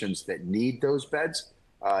patients that need those beds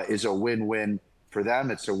is a win-win for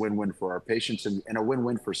them. It's a win-win for our patients and a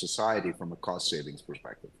win-win for society from a cost savings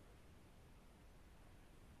perspective.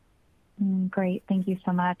 Great. Thank you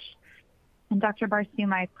so much. And Dr.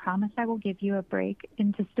 Barsoom, I promise I will give you a break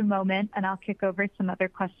in just a moment, and I'll kick over some other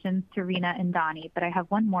questions to Rena and Donnie. But I have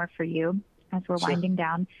one more for you as we're winding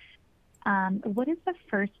down. What is the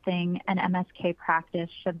first thing an MSK practice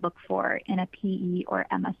should look for in a PE or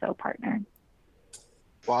MSO partner?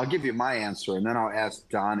 Well, I'll give you my answer, and then I'll ask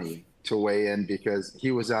Donnie to weigh in because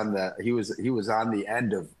he was on the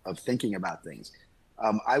end of thinking about things.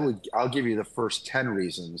 I'll give you the first 10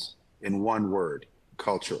 reasons in one word: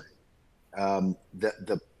 culture.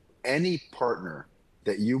 Any partner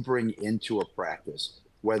that you bring into a practice,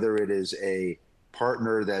 whether it is a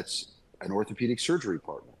partner that's an orthopedic surgery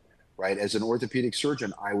partner, right? As an orthopedic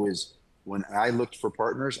surgeon, when I looked for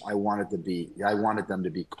partners, I wanted them to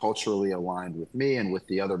be culturally aligned with me and with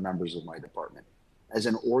the other members of my department. As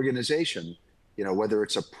an organization, whether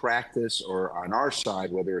it's a practice or on our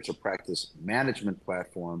side, whether it's a practice management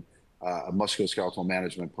platform, a musculoskeletal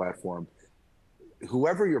management platform,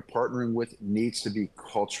 whoever you're partnering with needs to be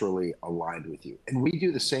culturally aligned with you. And we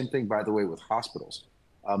do the same thing, by the way, with hospitals.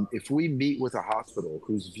 If we meet with a hospital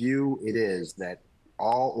whose view it is that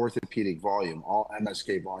all orthopedic volume, all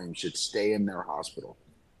MSK volume should stay in their hospital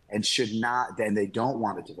and should not, then they don't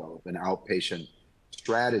want to develop an outpatient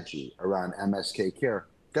strategy around MSK care,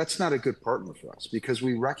 that's not a good partner for us because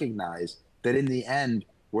we recognize that in the end,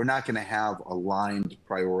 we're not going to have aligned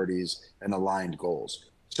priorities and aligned goals.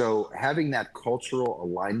 So having that cultural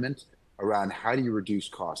alignment around how do you reduce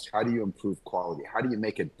cost, how do you improve quality, how do you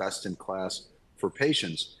make it best in class for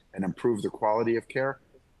patients and improve the quality of care,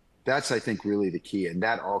 that's, I think, really the key. And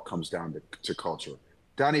that all comes down to culture.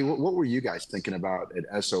 Donnie, what were you guys thinking about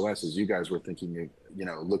at SOS as you guys were thinking,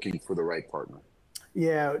 looking for the right partner?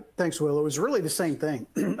 Yeah, thanks, Will. It was really the same thing.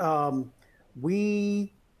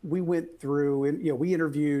 We went through and, we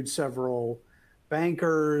interviewed several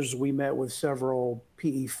bankers. We met with several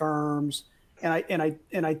PE firms. And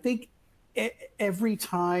I think every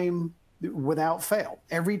time, without fail,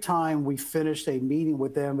 every time we finished a meeting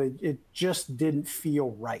with them, it just didn't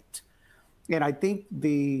feel right. And I think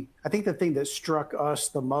the thing that struck us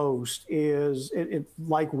the most is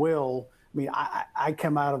like Will. I mean, I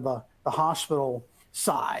come out of the hospital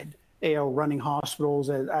side, running hospitals,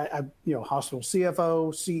 and hospital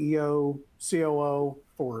CFO, CEO, COO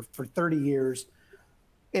for 30 years.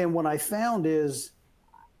 And what I found is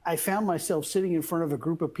I found myself sitting in front of a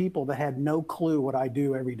group of people that had no clue what I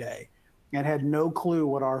do every day and had no clue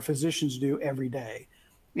what our physicians do every day.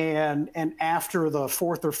 And after the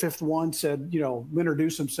fourth or fifth one said,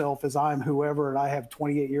 introduce himself as I'm whoever, and I have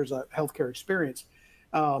 28 years of healthcare experience,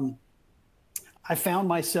 I found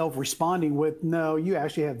myself responding with, no, you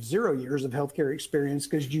actually have 0 years of healthcare experience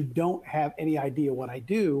because you don't have any idea what I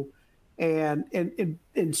do. And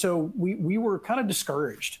so we were kind of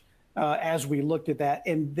discouraged as we looked at that.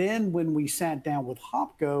 And then when we sat down with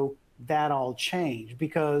Hopco, that all changed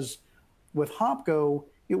because with Hopco,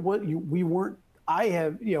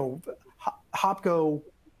 Hopco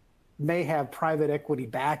may have private equity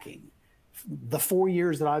backing. The 4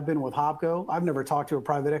 years that I've been with Hopco, I've never talked to a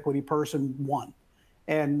private equity person one.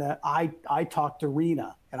 And I talked to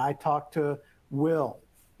Rena, and I talked to Will,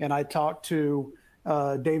 and I talked to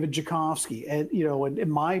David Jakovsky. And,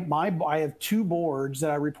 I have two boards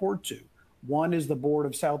that I report to. One is the board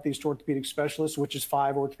of Southeast Orthopedic Specialists, which is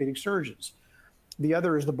 5 orthopedic surgeons. The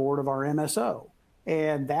other is the board of our MSO.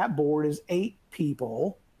 And that board is 8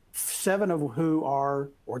 people, 7 of who are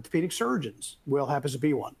orthopedic surgeons. Will happens to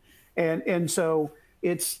be one. And so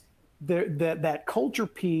it's that culture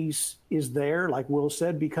piece is there, like Will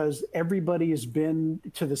said, because everybody has been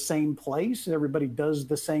to the same place. Everybody does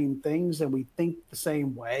the same things and we think the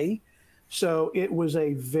same way. So it was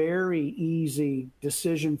a very easy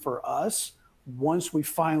decision for us once we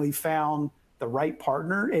finally found the right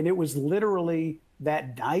partner. And it was literally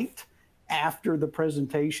that night after the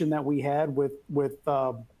presentation that we had with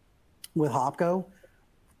Hopco.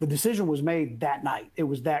 The decision was made that night. It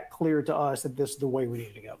was that clear to us that this is the way we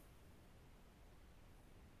need to go.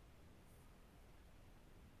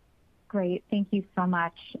 Great. Thank you so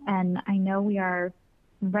much. And I know we are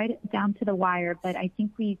right down to the wire, but I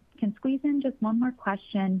think we can squeeze in just one more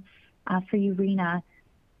question for you, Rena.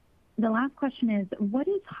 The last question is, what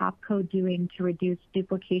is HOPCO doing to reduce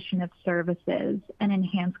duplication of services and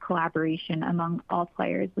enhance collaboration among all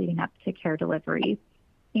players leading up to care delivery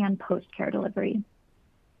and post-care delivery?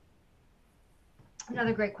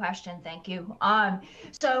 Another great question. Thank you.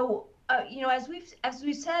 You know, as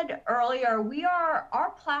we said earlier,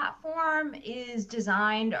 our platform is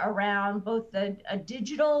designed around both a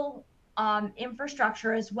digital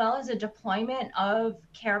infrastructure as well as a deployment of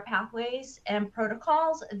care pathways and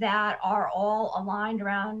protocols that are all aligned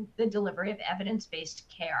around the delivery of evidence-based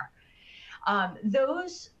care.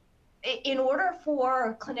 In order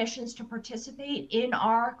for clinicians to participate in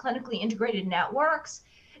our clinically integrated networks,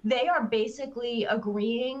 they are basically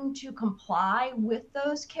agreeing to comply with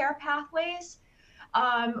those care pathways,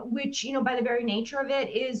 which, you know, by the very nature of it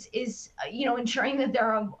is you know, ensuring that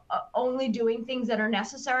they're only doing things that are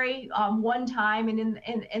necessary one time and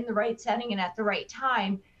in the right setting and at the right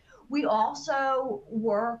time. We also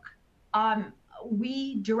work,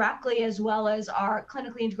 we directly, as well as our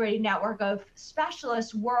clinically integrated network of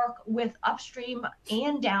specialists, work with upstream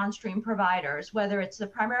and downstream providers, whether it's the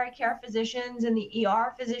primary care physicians and the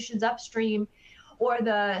ER physicians upstream, or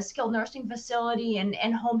the skilled nursing facility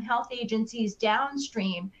and home health agencies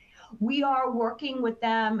downstream. We are working with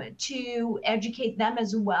them to educate them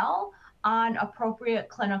as well on appropriate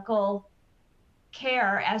clinical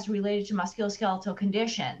care as related to musculoskeletal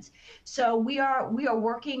conditions. So we are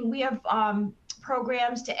working, we have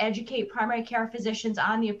programs to educate primary care physicians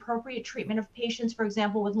on the appropriate treatment of patients, for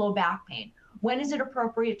example, with low back pain. When is it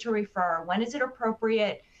appropriate to refer? When is it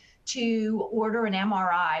appropriate to order an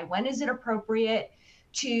MRI? When is it appropriate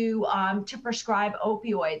to prescribe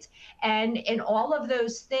opioids? And all of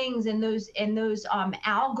those things and those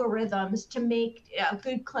algorithms to make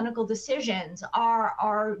good clinical decisions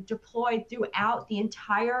are deployed throughout the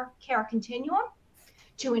entire care continuum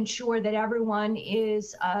to ensure that everyone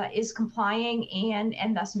is complying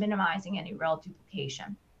and thus minimizing any real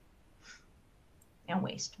duplication and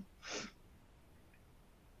waste.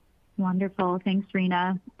 Wonderful. Thanks,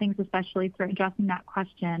 Rena. Thanks especially for addressing that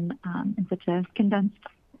question in such a condensed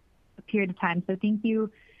period of time. So thank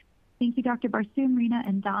you, Dr. Barsoom, Rena,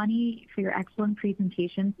 and Donnie for your excellent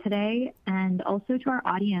presentations today, and also to our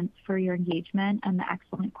audience for your engagement and the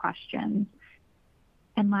excellent questions.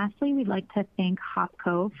 And lastly, we'd like to thank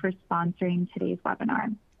HOPCO for sponsoring today's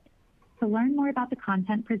webinar. To learn more about the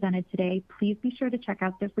content presented today, please be sure to check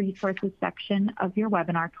out the resources section of your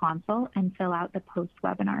webinar console and fill out the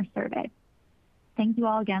post-webinar survey. Thank you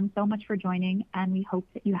all again so much for joining, and we hope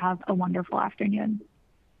that you have a wonderful afternoon.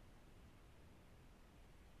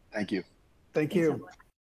 Thank you. Thank you.